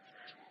place.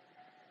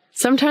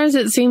 Sometimes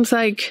it seems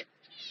like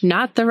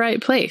not the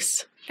right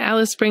place.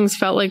 Alice Springs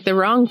felt like the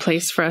wrong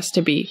place for us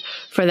to be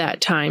for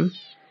that time.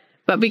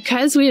 But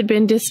because we had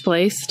been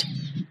displaced,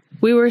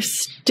 we were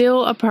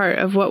still a part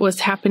of what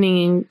was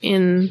happening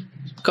in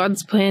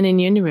God's plan in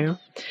Yuendumu.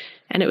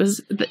 And it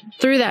was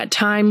through that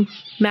time,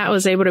 Matt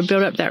was able to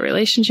build up that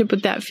relationship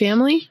with that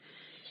family.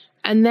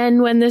 And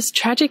then when this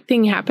tragic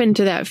thing happened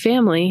to that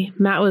family,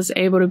 Matt was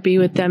able to be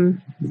with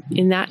them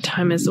in that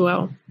time as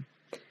well.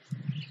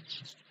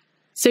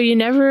 So you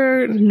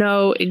never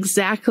know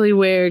exactly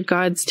where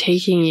God's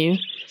taking you.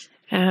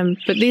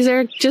 But these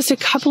are just a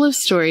couple of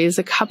stories,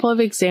 a couple of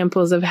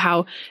examples of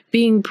how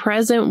being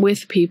present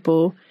with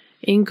people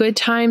in good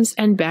times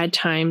and bad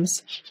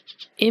times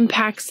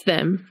impacts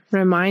them,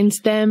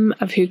 reminds them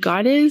of who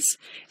God is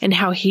and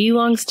how he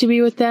longs to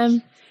be with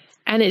them.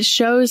 And it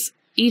shows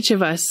each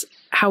of us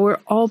how we're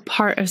all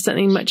part of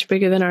something much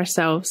bigger than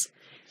ourselves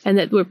and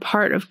that we're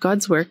part of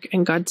God's work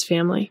and God's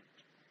family.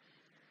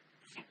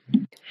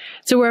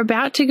 So we're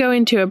about to go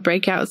into a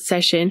breakout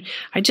session.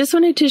 I just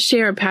wanted to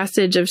share a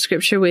passage of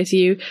scripture with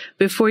you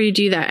before you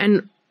do that.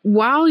 And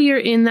while you're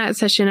in that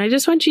session, I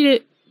just want you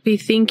to be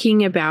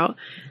thinking about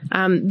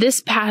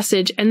this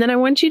passage. And then I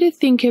want you to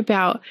think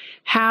about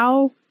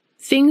how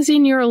things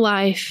in your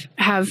life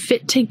have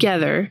fit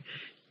together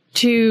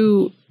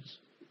to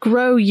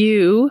grow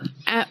you,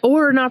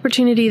 or an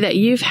opportunity that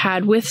you've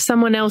had with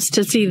someone else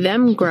to see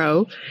them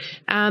grow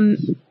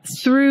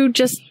through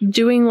just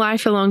doing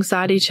life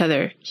alongside each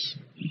other.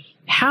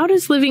 How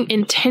does living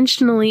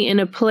intentionally in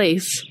a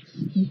place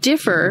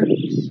differ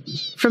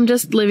from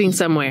just living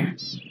somewhere?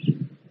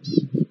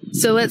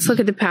 So let's look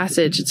at the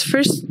passage. It's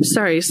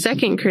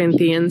 2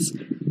 Corinthians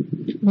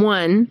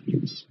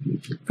 1,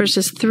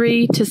 verses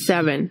 3 to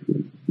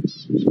 7.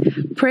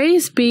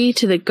 Praise be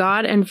to the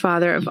God and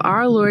Father of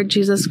our Lord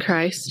Jesus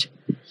Christ,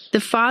 the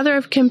Father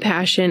of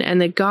compassion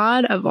and the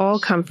God of all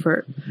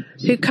comfort,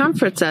 who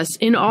comforts us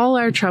in all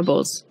our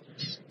troubles,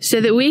 so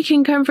that we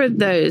can comfort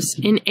those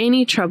in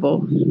any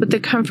trouble with the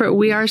comfort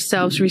we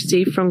ourselves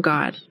receive from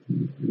God.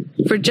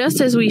 For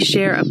just as we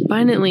share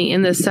abundantly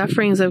in the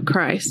sufferings of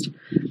Christ,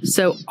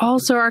 so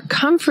also our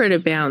comfort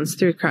abounds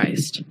through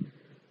Christ.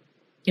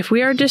 If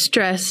we are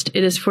distressed,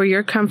 it is for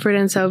your comfort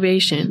and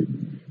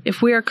salvation.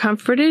 If we are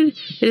comforted,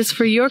 it is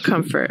for your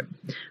comfort,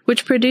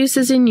 which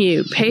produces in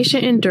you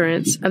patient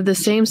endurance of the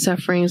same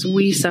sufferings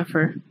we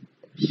suffer.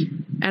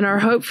 And our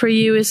hope for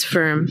you is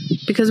firm,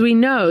 because we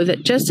know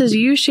that just as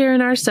you share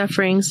in our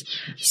sufferings,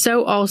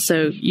 so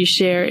also you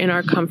share in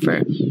our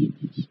comfort.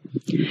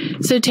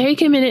 So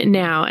take a minute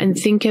now and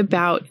think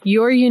about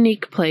your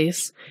unique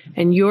place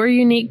and your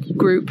unique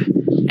group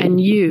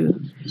and you,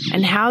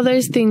 and how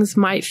those things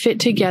might fit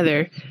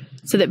together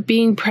so that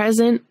being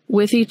present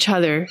with each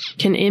other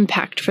can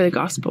impact for the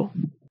gospel.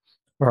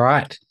 All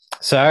right.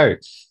 So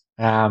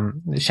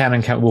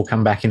Shannon will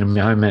come back in a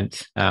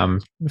moment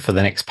for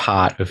the next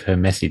part of her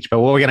message. But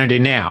what we're going to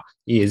do now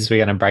is we're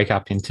going to break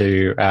up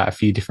into a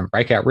few different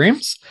breakout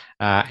rooms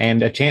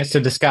and a chance to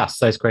discuss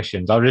those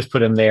questions. I'll just put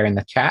them there in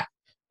the chat.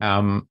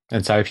 And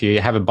so if you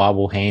have a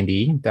Bible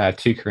handy,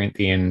 2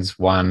 Corinthians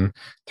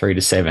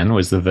 1:3-7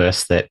 was the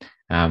verse that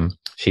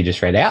she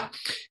just read out.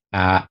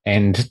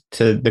 And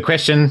to the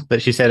question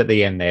that she said at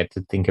the end there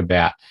to think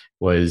about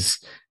was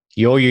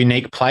your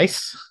unique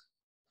place,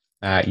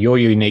 your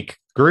unique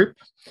group,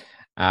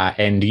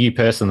 and you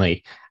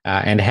personally,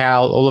 and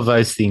how all of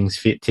those things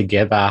fit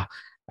together,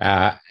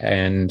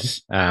 and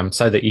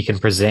so that you can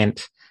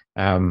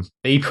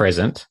be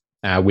present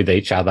with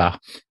each other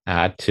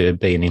to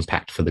be an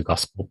impact for the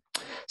gospel.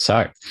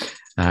 So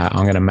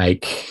I'm going to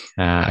make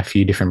a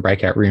few different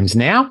breakout rooms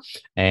now,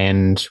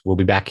 and we'll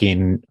be back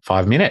in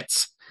 5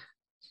 minutes.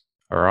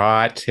 All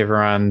right,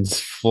 everyone's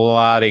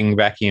flooding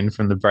back in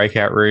from the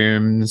breakout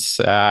rooms.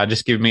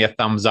 Just give me a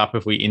thumbs up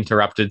if we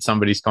interrupted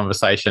somebody's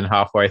conversation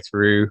halfway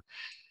through.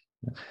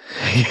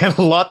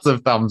 Lots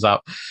of thumbs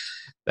up.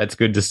 That's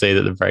good to see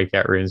that the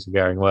breakout rooms are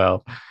going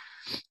well.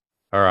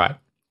 All right,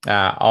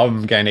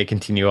 I'm going to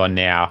continue on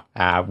now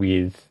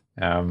with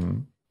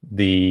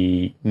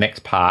the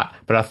next part,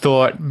 but I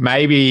thought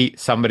maybe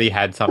somebody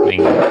had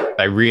something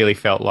they really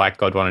felt like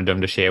God wanted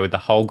them to share with the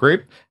whole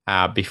group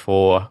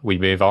before we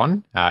move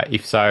on.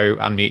 If so,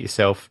 unmute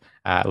yourself,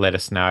 let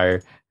us know.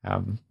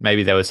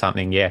 Maybe there was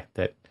something,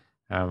 that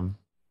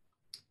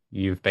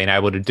you've been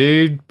able to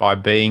do by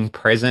being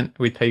present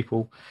with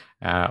people,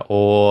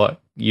 or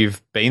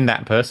you've been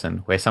that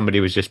person where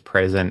somebody was just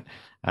present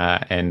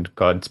and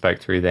God spoke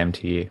through them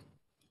to you.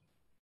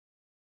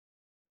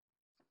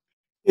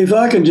 If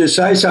I can just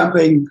say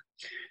something,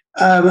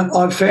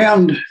 I've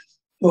found,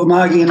 or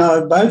Margie and I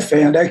have both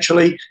found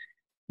actually,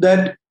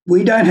 that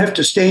we don't have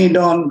to stand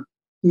on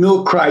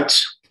milk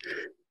crates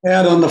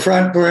out on the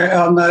front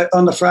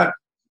on the front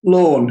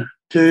lawn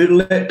to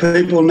let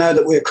people know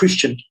that we're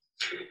Christian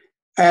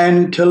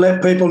and to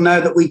let people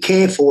know that we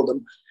care for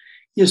them.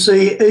 You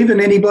see,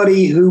 even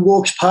anybody who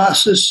walks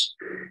past us,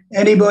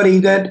 anybody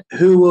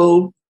who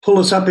will pull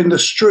us up in the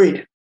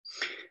street,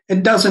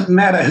 it doesn't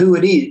matter who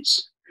it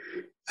is.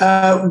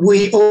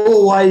 We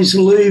always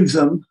leave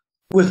them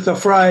with the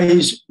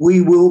phrase, "We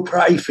will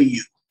pray for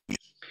you."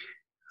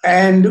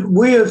 And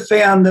we have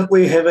found that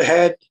we have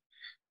had,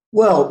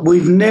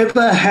 we've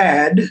never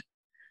had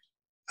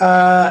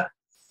a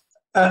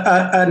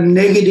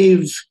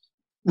negative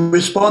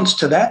response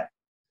to that.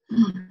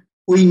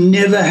 We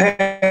never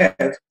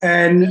have.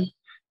 And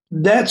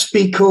that's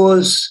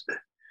because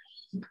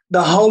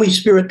the Holy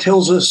Spirit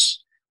tells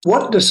us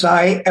what to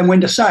say and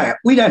when to say it.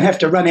 We don't have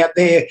to run out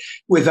there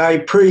with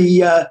a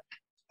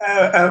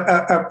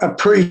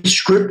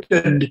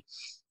pre-scripted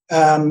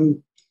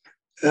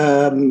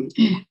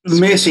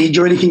message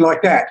or anything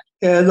like that.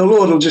 The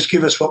Lord will just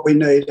give us what we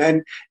need.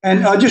 And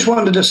I just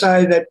wanted to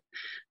say that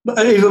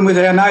even with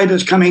our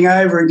neighbours coming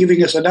over and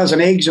giving us a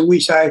dozen eggs and we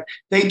say,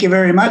 "Thank you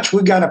very much,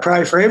 we're going to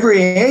pray for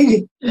every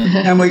egg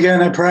and we're going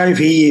to pray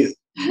for you."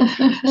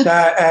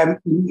 So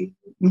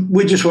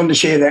we just wanted to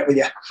share that with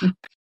you.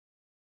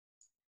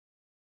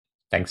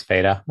 Thanks,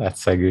 Peter.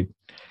 That's so good.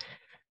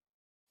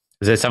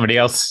 Is there somebody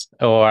else,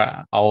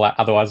 or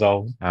otherwise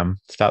I'll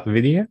start the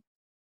video?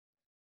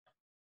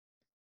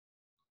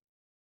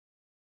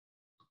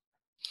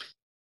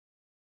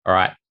 All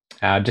right.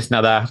 Just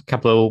another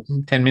couple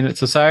of 10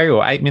 minutes or so,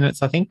 or 8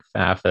 minutes, I think,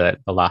 for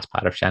the last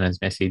part of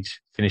Shannon's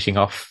message, finishing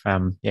off,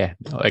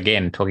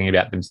 again, talking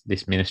about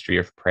this ministry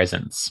of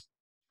presence.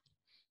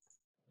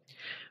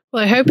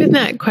 Well, I hope in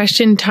that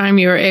question time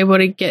you were able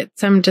to get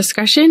some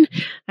discussion,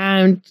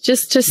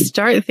 just to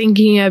start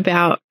thinking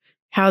about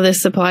how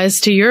this applies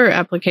to your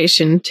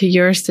application, to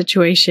your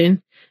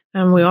situation.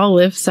 We all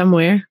live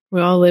somewhere.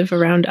 We all live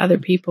around other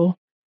people.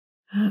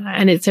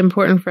 And it's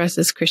important for us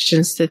as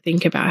Christians to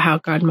think about how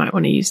God might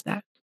want to use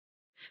that.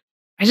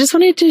 I just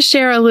wanted to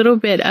share a little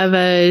bit of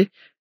a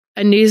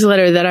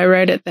newsletter that I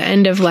wrote at the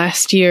end of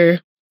last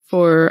year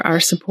for our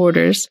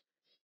supporters.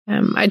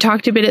 I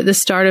talked a bit at the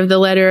start of the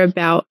letter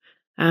about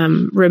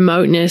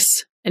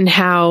remoteness and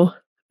how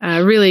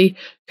really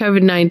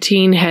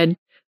COVID-19 had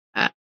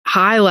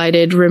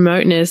highlighted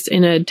remoteness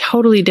in a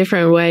totally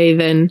different way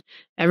than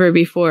ever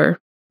before.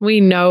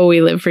 We know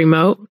we live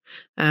remote.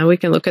 We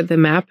can look at the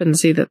map and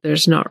see that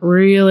there's not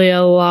really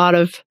a lot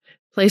of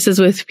places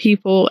with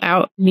people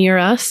out near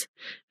us.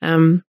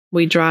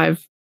 We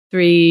drive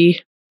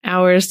 3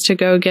 hours to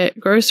go get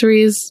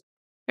groceries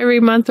every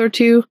month or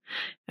two.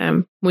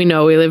 We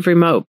know we live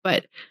remote,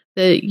 but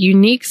the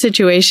unique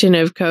situation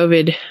of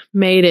COVID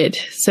made it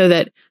so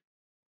that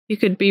you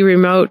could be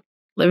remote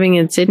living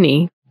in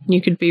Sydney.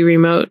 You could be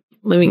remote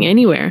living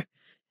anywhere.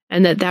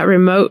 And that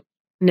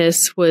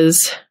remoteness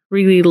was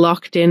really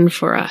locked in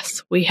for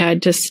us. We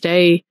had to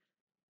stay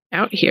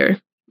out here.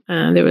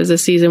 There was a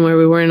season where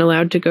we weren't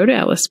allowed to go to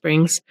Alice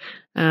Springs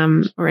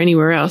or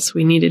anywhere else.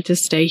 We needed to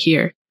stay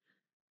here.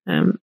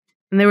 And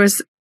there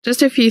was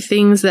just a few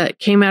things that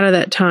came out of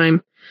that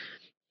time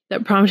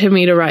that prompted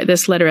me to write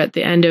this letter at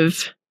the end of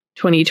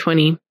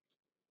 2020.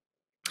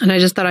 And I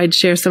just thought I'd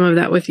share some of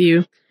that with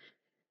you.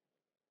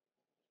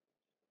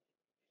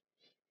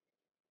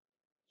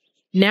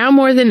 Now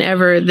more than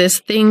ever, this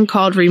thing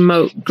called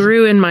remote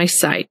grew in my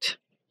sight.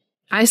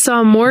 I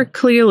saw more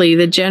clearly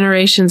the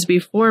generations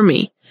before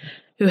me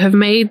who have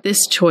made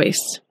this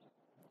choice.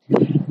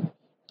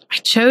 I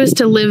chose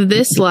to live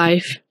this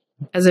life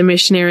as a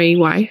missionary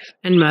wife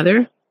and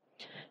mother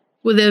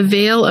with a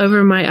veil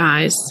over my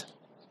eyes,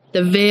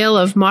 the veil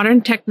of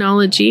modern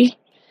technology,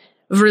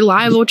 of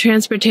reliable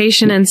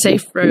transportation and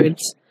safe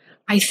roads.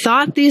 I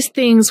thought these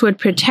things would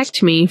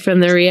protect me from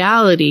the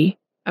reality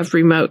of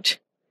remote,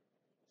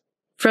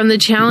 from the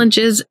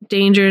challenges,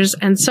 dangers,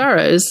 and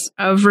sorrows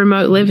of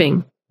remote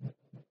living.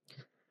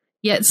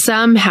 Yet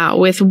somehow,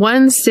 with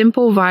one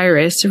simple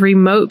virus,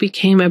 remote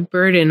became a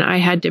burden I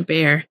had to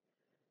bear,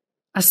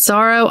 a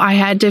sorrow I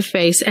had to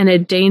face, and a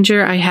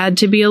danger I had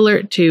to be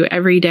alert to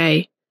every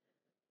day,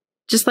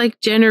 just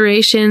like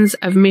generations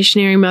of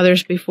missionary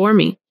mothers before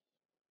me.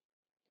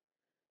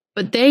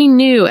 But they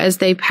knew as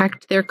they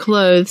packed their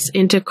clothes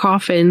into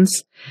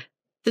coffins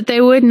that they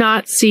would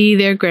not see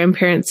their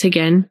grandparents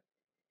again,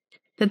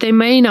 that they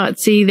may not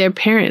see their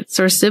parents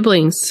or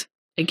siblings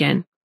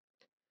again.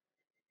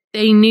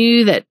 They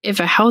knew that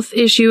if a health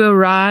issue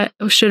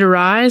should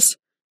arise,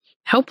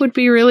 help would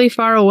be really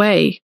far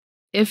away,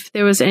 if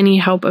there was any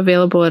help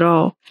available at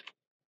all.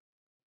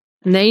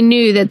 And they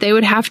knew that they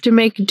would have to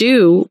make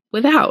do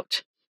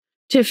without,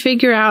 to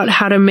figure out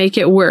how to make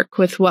it work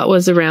with what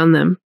was around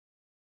them.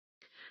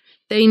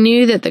 They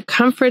knew that the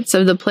comforts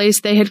of the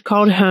place they had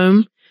called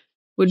home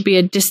would be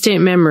a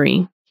distant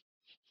memory.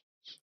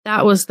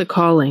 That was the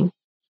calling.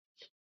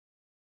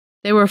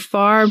 They were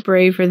far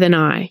braver than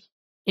I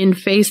in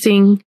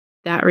facing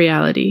that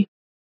reality.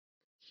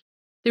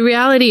 The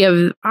reality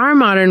of our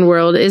modern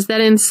world is that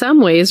in some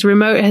ways,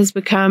 remote has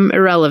become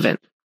irrelevant.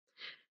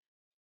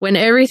 When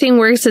everything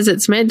works as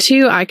it's meant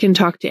to, I can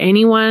talk to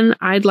anyone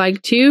I'd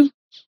like to,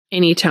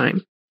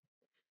 anytime,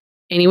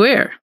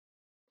 anywhere.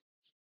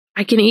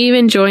 I can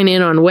even join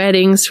in on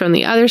weddings from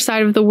the other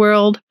side of the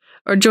world,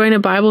 or join a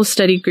Bible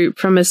study group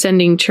from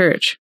Ascending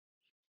Church,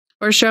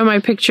 or show my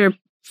picture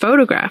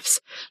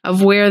photographs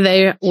of where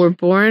they were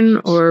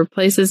born or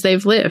places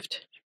they've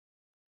lived.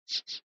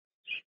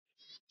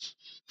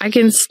 I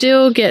can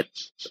still get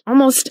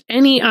almost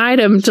any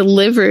item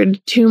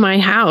delivered to my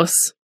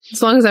house,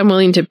 as long as I'm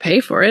willing to pay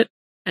for it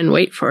and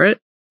wait for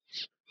it.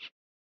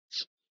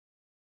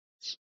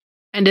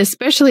 And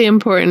especially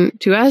important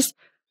to us,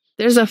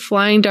 there's a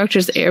flying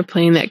doctor's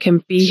airplane that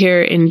can be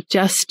here in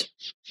just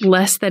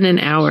less than an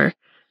hour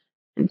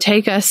and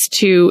take us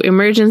to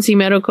emergency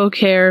medical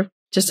care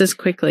just as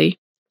quickly.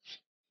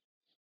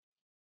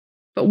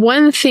 But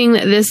one thing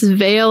that this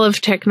veil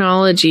of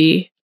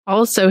technology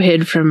also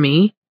hid from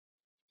me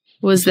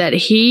was that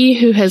He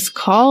who has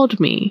called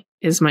me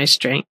is my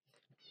strength.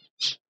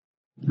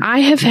 I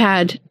have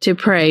had to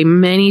pray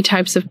many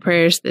types of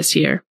prayers this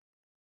year,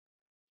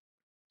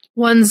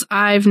 ones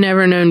I've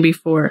never known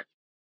before.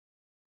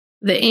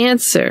 The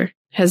answer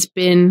has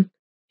been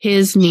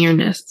His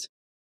nearness.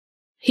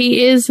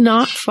 He is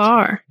not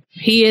far.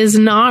 He is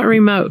not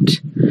remote.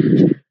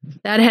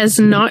 That has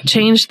not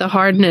changed the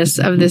hardness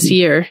of this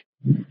year,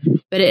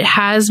 but it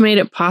has made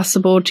it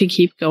possible to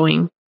keep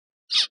going.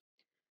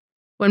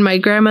 When my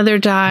grandmother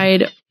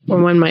died,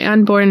 or when my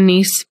unborn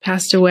niece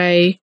passed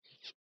away,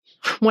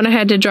 when I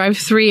had to drive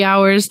 3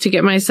 hours to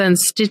get my son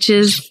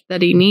stitches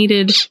that he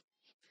needed,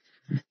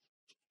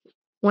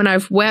 when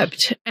I've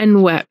wept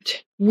and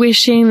wept,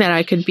 wishing that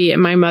I could be at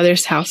my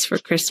mother's house for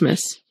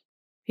Christmas,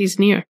 He's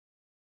near.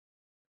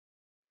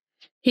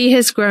 He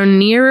has grown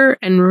nearer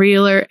and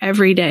realer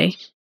every day.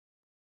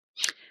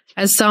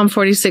 As Psalm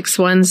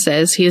 46:1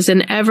 says, He is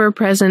an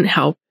ever-present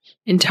help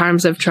in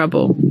times of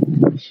trouble.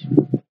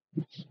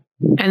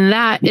 And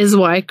that is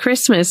why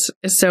Christmas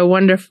is so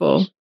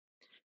wonderful.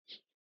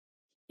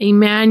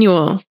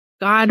 Emmanuel,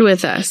 God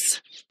with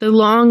us, the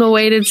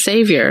long-awaited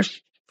Savior.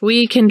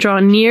 We can draw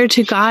near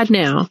to God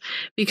now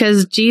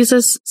because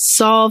Jesus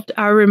solved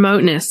our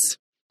remoteness.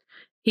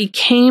 He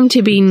came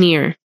to be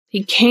near.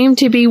 He came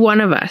to be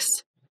one of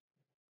us,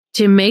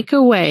 to make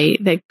a way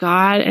that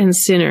God and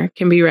sinner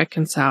can be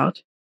reconciled.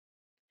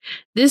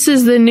 This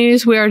is the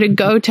news we are to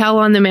go tell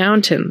on the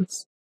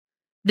mountains.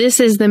 This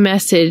is the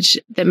message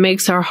that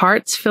makes our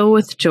hearts fill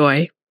with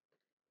joy,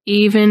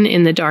 even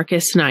in the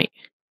darkest night.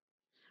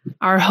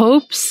 Our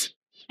hopes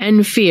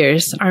and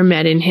fears are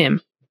met in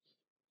Him.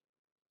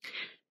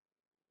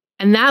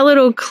 And that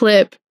little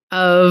clip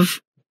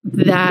of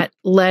that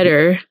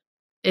letter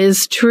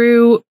is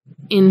true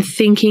in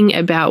thinking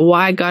about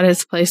why God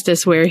has placed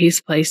us where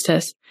He's placed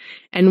us,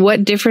 and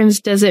what difference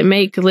does it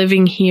make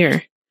living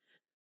here.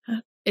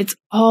 It's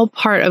all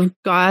part of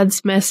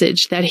God's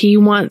message that He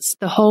wants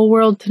the whole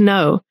world to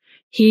know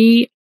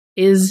He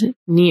is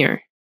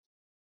near,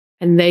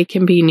 and they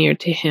can be near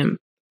to Him.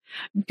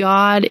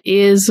 God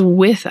is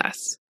with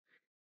us,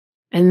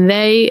 and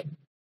they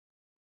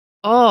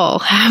all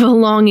have a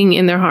longing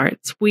in their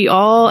hearts. We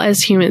all,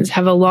 as humans,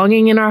 have a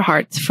longing in our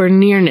hearts for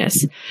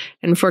nearness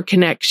and for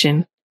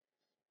connection.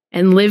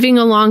 And living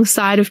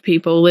alongside of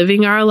people,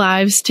 living our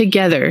lives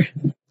together,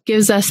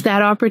 gives us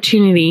that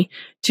opportunity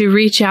to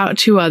reach out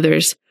to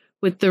others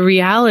with the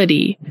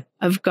reality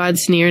of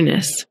God's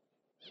nearness.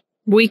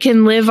 We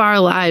can live our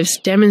lives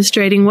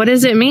demonstrating, what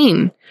does it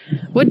mean?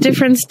 What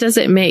difference does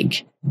it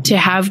make to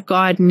have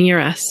God near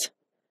us,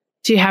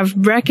 to have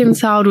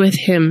reconciled with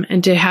Him,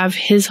 and to have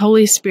His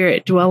Holy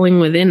Spirit dwelling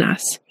within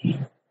us?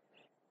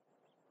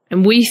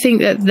 And we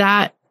think that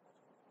that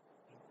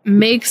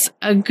makes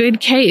a good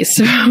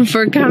case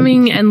for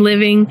coming and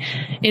living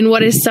in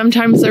what is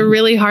sometimes a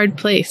really hard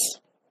place,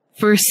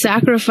 for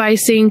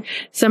sacrificing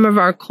some of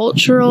our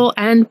cultural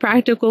and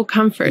practical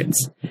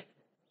comforts,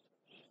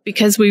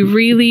 because we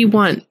really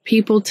want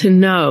people to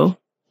know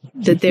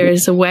that there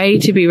is a way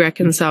to be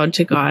reconciled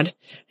to God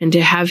and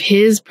to have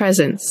His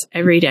presence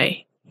every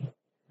day.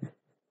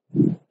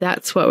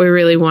 That's what we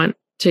really want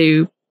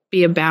to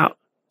be about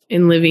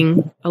in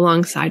living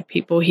alongside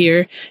people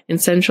here in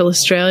Central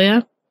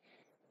Australia.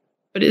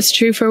 But it's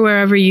true for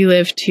wherever you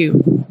live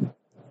too.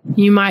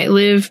 You might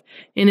live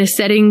in a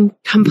setting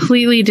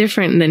completely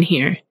different than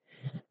here,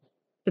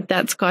 but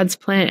that's God's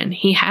plan.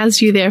 He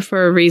has you there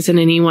for a reason,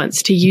 and He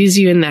wants to use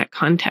you in that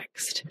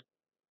context.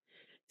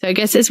 So I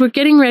guess as we're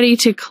getting ready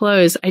to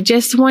close, I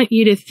just want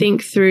you to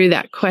think through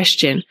that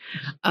question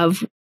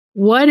of,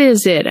 what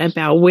is it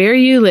about where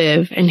you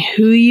live and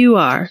who you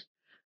are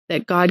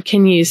that God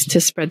can use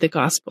to spread the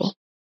gospel?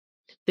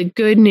 The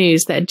good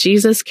news that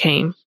Jesus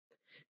came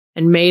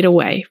and made a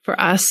way for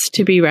us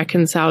to be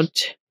reconciled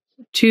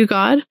to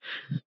God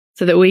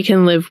so that we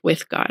can live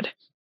with God.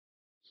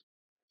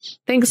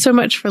 Thanks so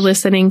much for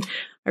listening.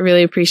 I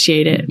really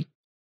appreciate it.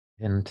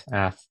 And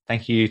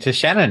thank you to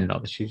Shannon.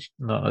 Not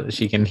that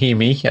she can hear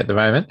me at the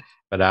moment,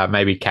 but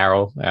maybe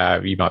Carol,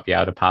 you might be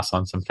able to pass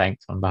on some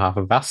thanks on behalf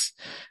of us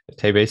at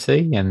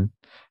TBC. And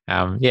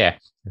yeah,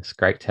 it's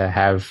great to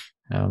have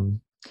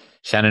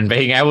Shannon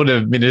being able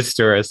to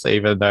minister us,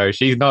 even though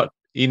she's not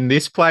in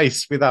this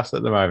place with us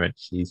at the moment.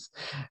 She's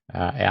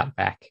out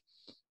back.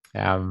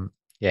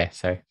 Yeah,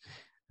 so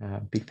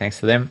big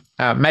thanks to them.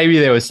 Maybe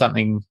there was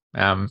something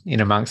in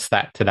amongst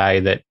that today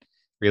that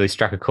really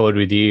struck a chord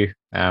with you.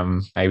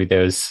 Maybe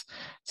there was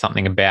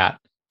something about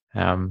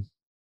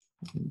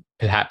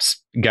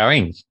perhaps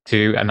going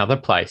to another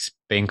place,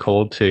 being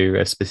called to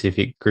a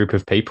specific group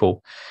of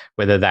people,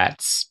 whether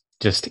that's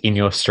just in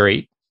your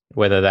street,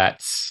 whether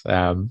that's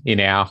in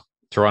our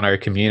Toronto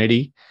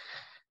community.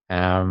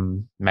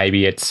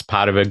 Maybe it's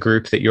part of a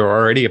group that you're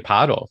already a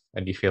part of,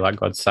 and you feel like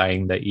God's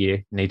saying that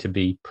you need to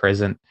be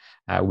present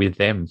with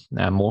them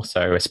more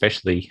so,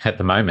 especially at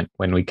the moment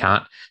when we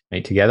can't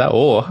meet together.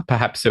 Or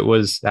perhaps it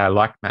was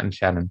like Matt and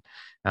Shannon,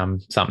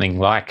 something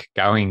like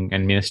going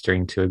and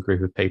ministering to a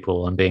group of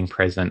people and being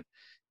present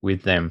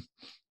with them,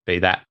 be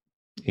that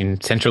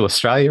in Central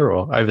Australia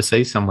or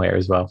overseas somewhere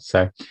as well.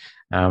 So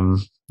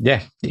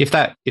yeah, if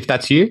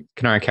that's you,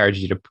 can I encourage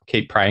you to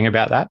keep praying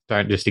about that?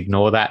 Don't just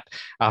ignore that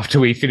after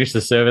we finish the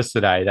service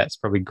today. That's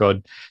probably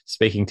God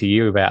speaking to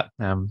you about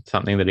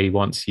something that He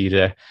wants you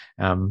to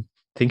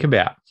think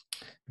about.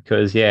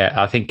 Because, yeah,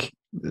 I think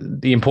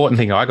the important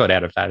thing I got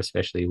out of that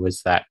especially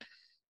was that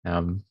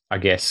I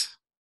guess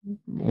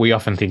we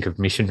often think of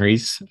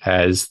missionaries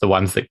as the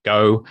ones that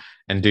go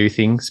and do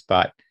things,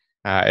 but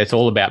it's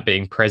all about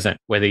being present,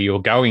 whether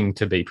you're going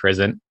to be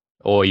present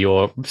or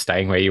you're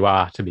staying where you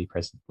are to be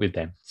present with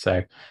them.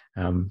 So,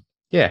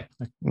 yeah,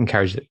 I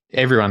encourage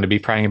everyone to be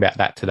praying about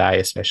that today,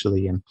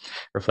 especially, and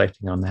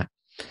reflecting on that.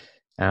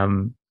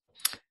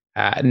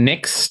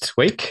 Next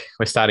week,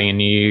 we're starting a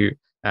new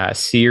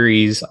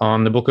series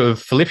on the book of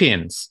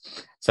Philippians.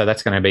 So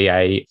that's going to be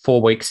a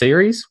 4-week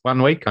series,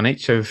 1 week on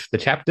each of the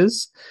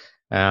chapters.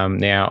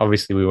 Now,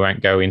 obviously, we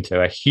won't go into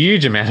a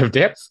huge amount of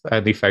depth,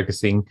 only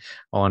focusing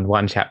on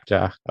one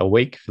chapter a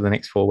week for the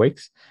next 4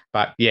 weeks.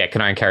 But yeah,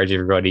 can I encourage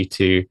everybody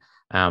to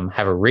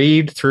have a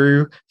read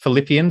through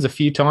Philippians a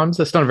few times?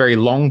 It's not a very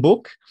long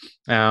book,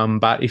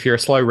 but if you're a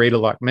slow reader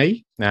like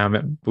me,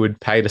 it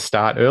would pay to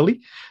start early,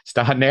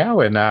 start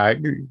now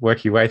and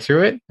work your way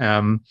through it.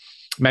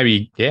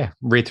 maybe,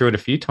 read through it a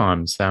few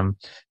times.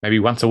 Maybe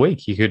once a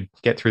week you could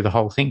get through the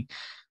whole thing.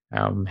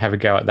 Have a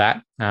go at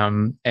that.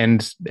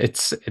 And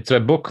it's a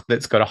book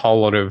that's got a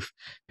whole lot of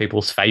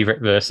people's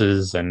favorite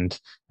verses and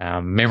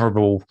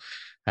memorable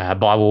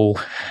Bible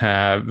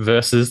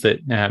verses,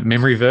 that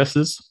memory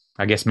verses.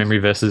 I guess memory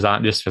verses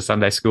aren't just for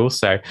Sunday school,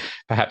 so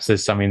perhaps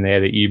there's some in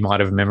there that you might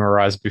have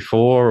memorized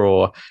before,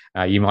 or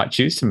you might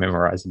choose to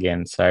memorize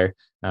again. So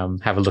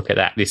have a look at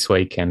that this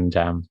week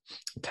and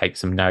take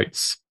some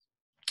notes.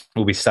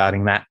 We'll be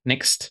starting that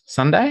next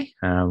Sunday.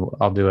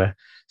 I'll do a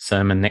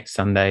sermon next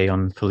Sunday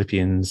on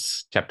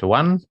Philippians chapter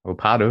 1, or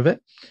part of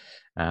it,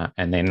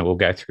 and then we'll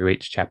go through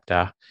each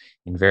chapter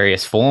in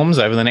various forms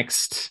over the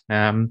next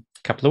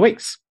couple of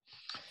weeks.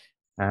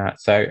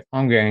 So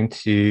I'm going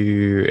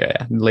to,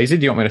 Lisa,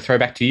 do you want me to throw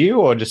back to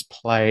you or just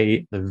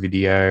play the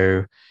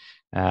video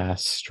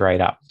straight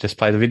up? Just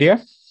play the video?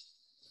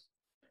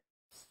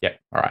 Yep,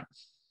 all right.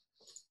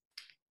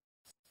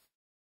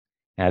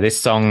 Now, this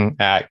song,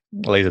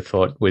 Lisa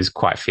thought was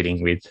quite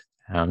fitting with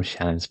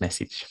Shannon's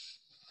message.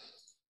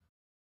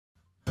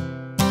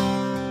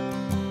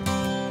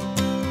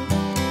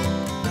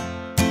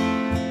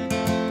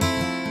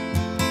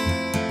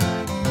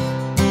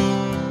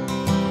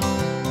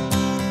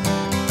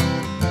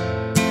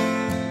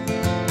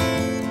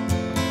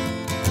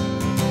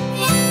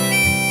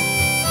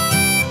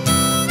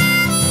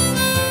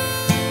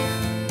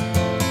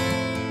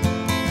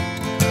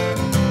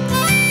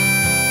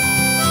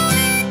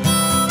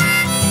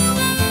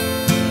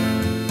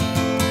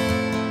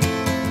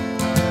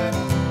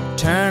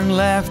 Turn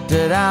left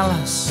at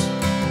Alice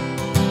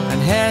and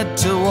head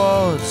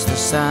towards the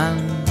sun.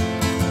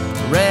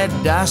 Red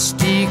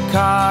dusty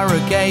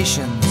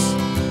corrugations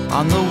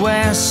on the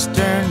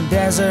western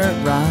desert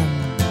run.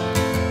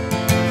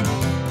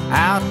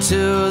 Out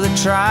to the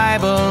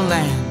tribal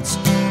lands,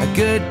 a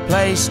good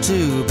place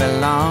to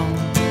belong.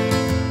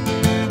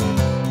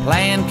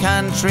 Playing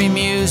country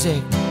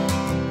music,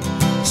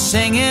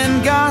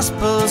 singing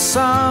gospel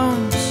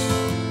songs.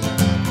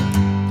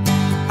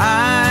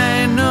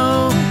 I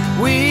know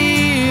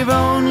we've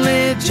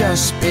only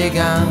just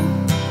begun.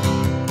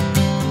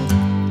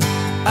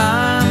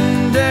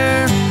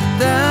 Under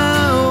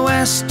the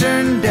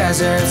western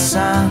desert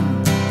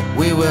sun,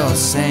 we will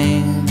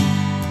sing.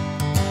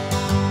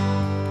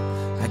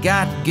 I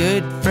got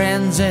good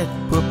friends at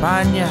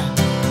Pupanya,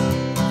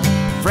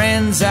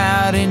 friends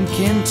out in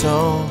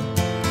Quinto,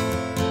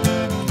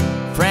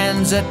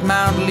 friends at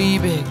Mount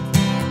Liebig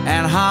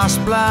and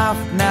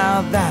Haasbluff,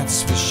 now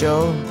that's for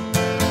sure.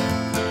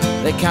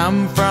 They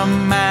come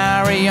from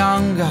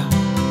Marianga,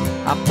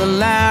 up the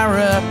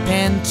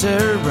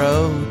Larapinta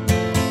Road,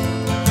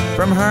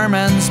 from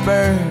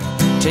Hermansburg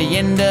to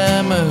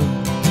Yindamu,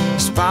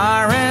 as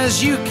far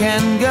as you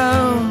can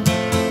go.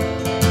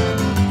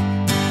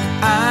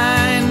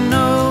 I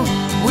know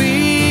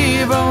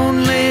we've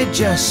only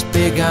just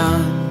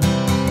begun.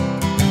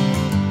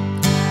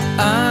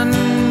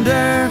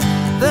 Under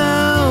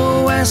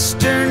the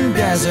western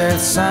desert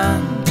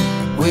sun,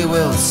 we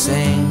will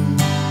sing.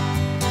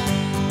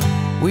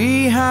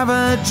 We have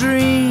a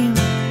dream,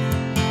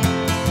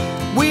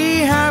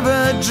 we have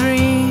a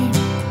dream.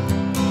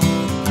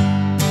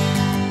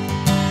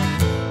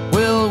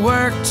 We'll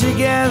work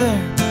together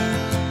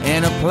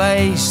in a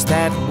place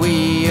that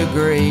we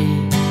agree.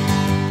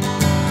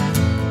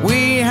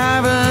 We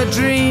have a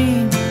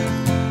dream,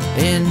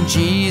 in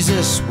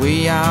Jesus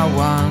we are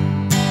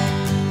one.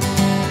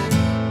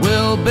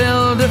 We'll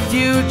build a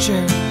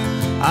future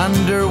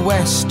under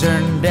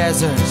western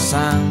desert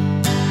sun.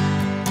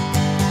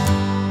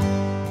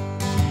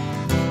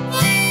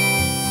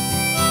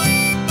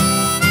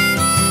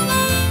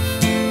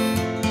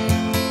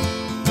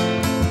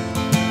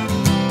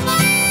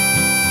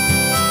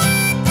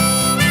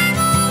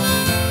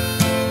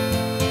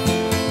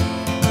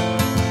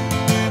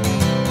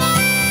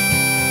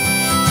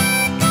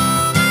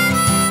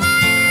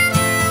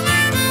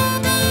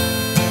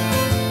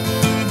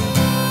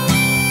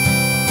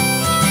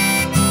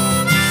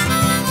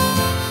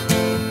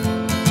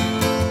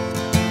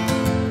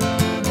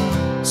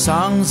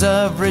 Songs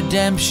of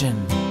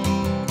redemption,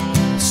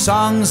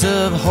 songs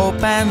of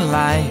hope and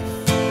life.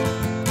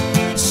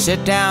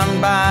 Sit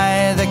down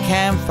by the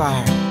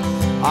campfire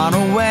on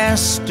a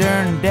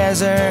western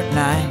desert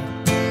night.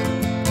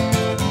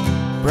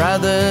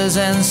 Brothers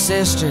and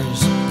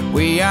sisters,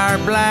 we are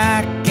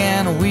black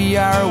and we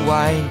are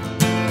white,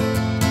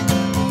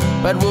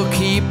 but we'll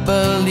keep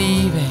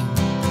believing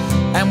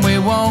and we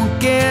won't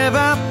give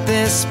up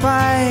this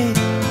fight.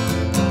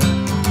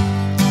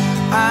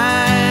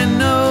 I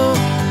know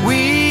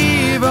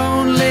we've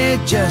only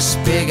just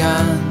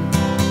begun.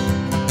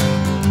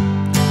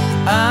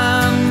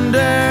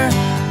 Under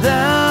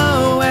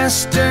the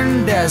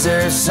western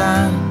desert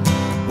sun,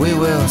 we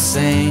will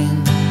sing.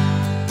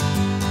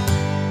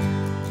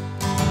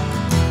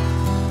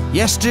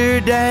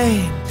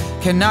 Yesterday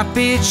cannot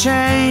be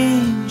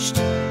changed.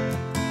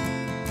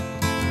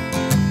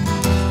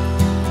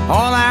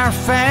 All our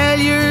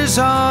failures,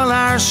 all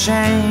our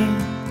shame.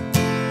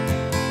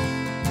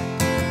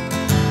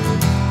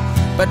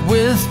 but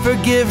with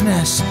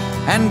forgiveness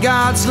and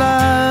God's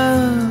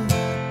love.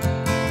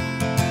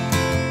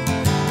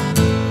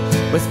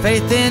 With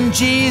faith in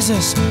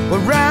Jesus,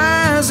 we'll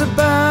rise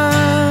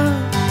above,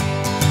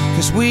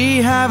 'cause we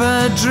have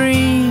a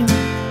dream.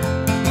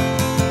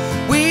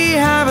 We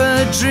have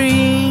a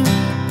dream.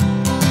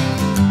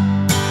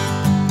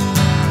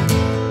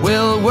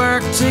 We'll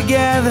work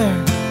together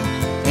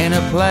in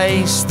a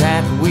place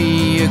that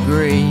we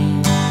agree.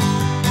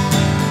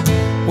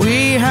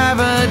 We have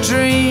a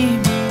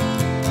dream.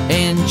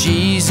 In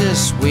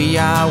Jesus we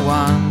are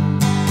one.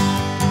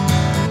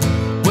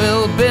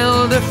 We'll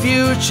build a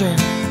future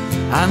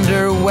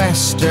under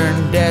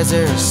western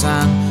desert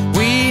sun.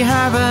 We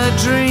have a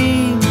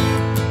dream.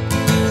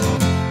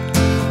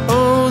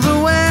 Oh, the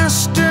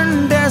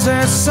western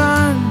desert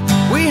sun.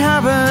 We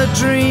have a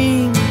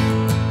dream.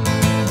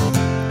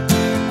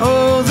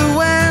 Oh, the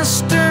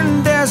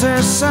western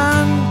desert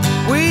sun.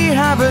 We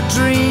have a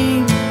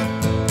dream.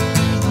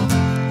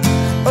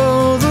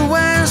 Oh, the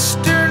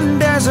western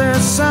desert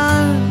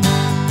sun.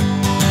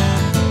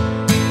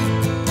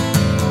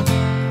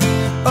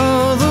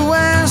 Oh, the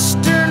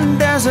western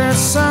desert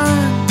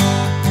sun.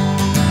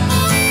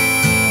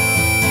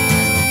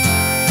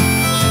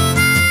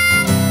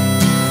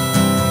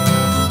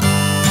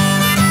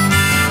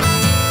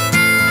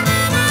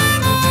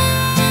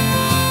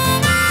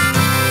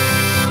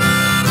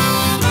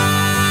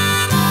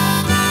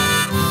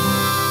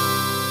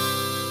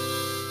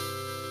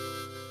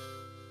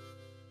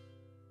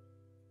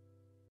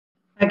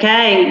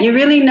 Okay, you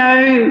really know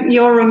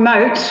your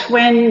remote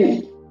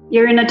when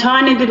you're in a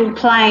tiny little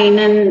plane,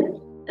 and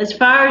as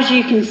far as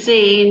you can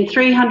see in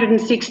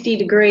 360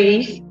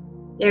 degrees,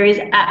 there is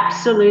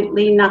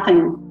absolutely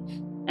nothing.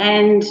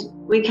 And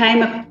we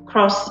came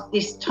across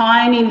this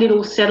tiny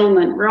little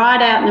settlement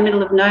right out in the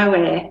middle of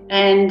nowhere,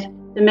 and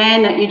the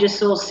man that you just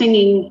saw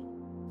singing,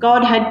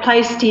 God had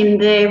placed him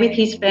there with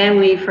his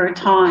family for a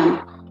time.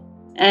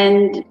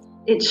 And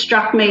it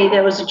struck me,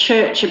 there was a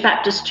church, a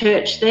Baptist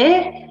church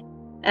there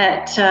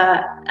at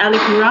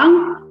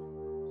Alikurung,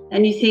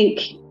 and you think,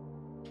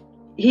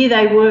 here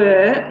they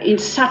were in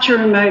such a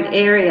remote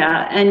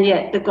area, and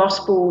yet the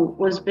gospel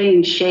was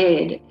being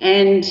shared.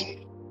 And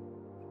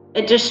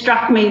it just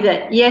struck me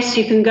that, yes,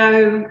 you can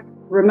go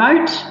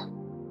remote,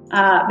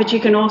 but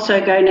you can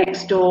also go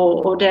next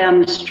door or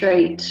down the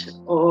street,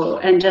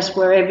 and just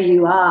wherever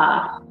you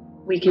are,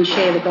 we can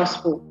share the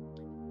gospel.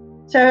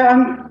 So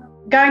I'm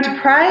going to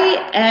pray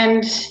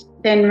and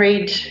then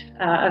read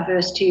a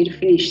verse to you to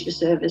finish the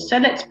service. So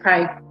let's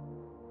pray.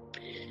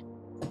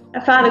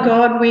 Father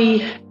God,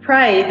 we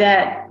pray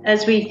that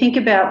as we think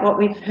about what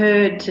we've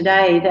heard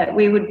today, that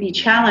we would be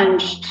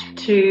challenged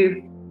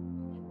to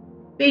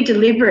be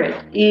deliberate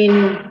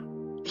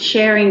in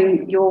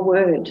sharing your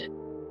word.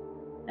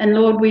 And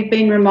Lord, we've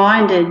been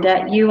reminded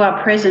that you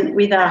are present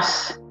with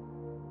us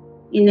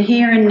in the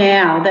here and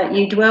now, that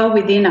you dwell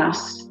within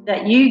us,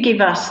 that you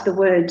give us the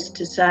words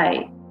to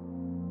say,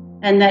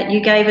 and that you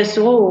gave us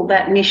all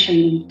that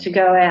mission to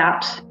go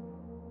out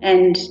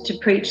and to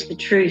preach the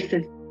truth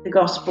of the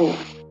gospel.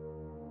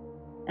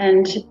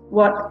 And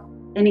what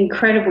an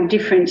incredible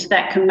difference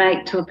that can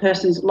make to a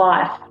person's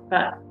life,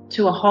 but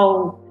to a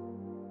whole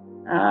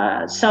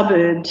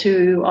suburb,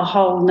 to a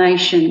whole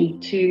nation,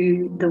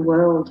 to the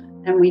world.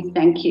 And we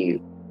thank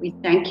you. We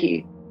thank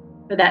you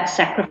for that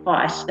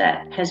sacrifice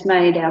that has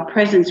made our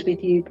presence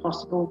with you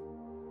possible.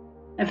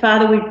 And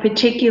Father, we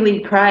particularly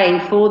pray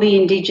for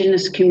the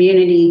Indigenous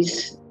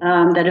communities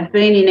that have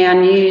been in our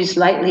news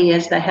lately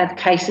as they have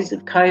cases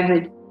of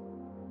COVID.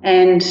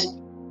 And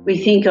we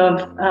think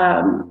of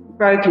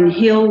Broken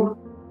Hill,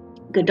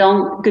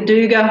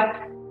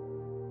 Gaduga,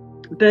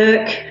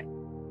 Burke,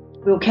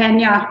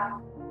 Wilcannia,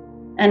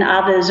 and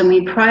others. And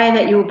we pray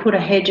that you will put a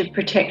hedge of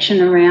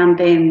protection around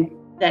them,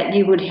 that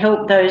you would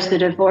help those that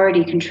have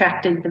already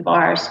contracted the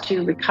virus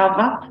to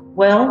recover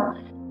well,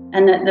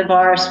 and that the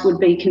virus would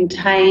be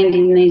contained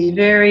in these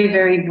very,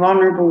 very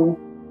vulnerable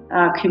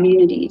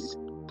communities.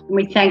 And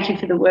we thank you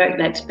for the work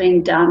that's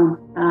been done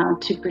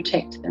to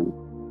protect them.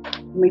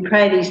 And we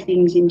pray these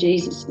things in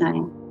Jesus'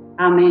 name.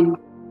 Amen.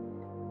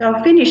 So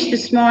I'll finish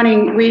this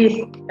morning with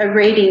a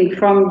reading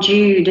from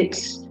Jude.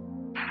 It's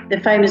the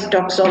famous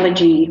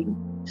doxology.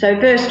 So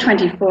verse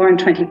 24 and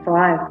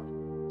 25.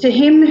 To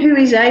him who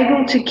is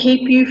able to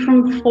keep you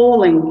from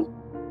falling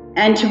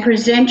and to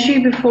present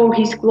you before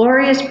his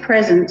glorious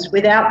presence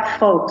without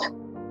fault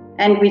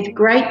and with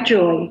great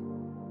joy,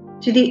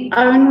 to the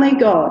only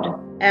God,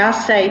 our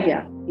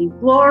Saviour, be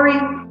glory,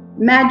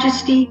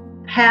 majesty,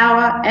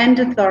 power and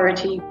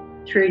authority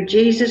through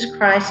Jesus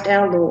Christ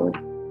our Lord,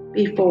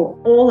 before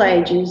all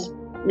ages,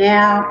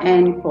 now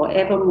and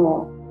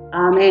forevermore.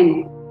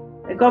 Amen.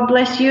 So God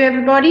bless you,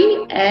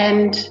 everybody,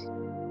 and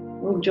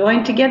we'll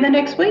join together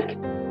next week.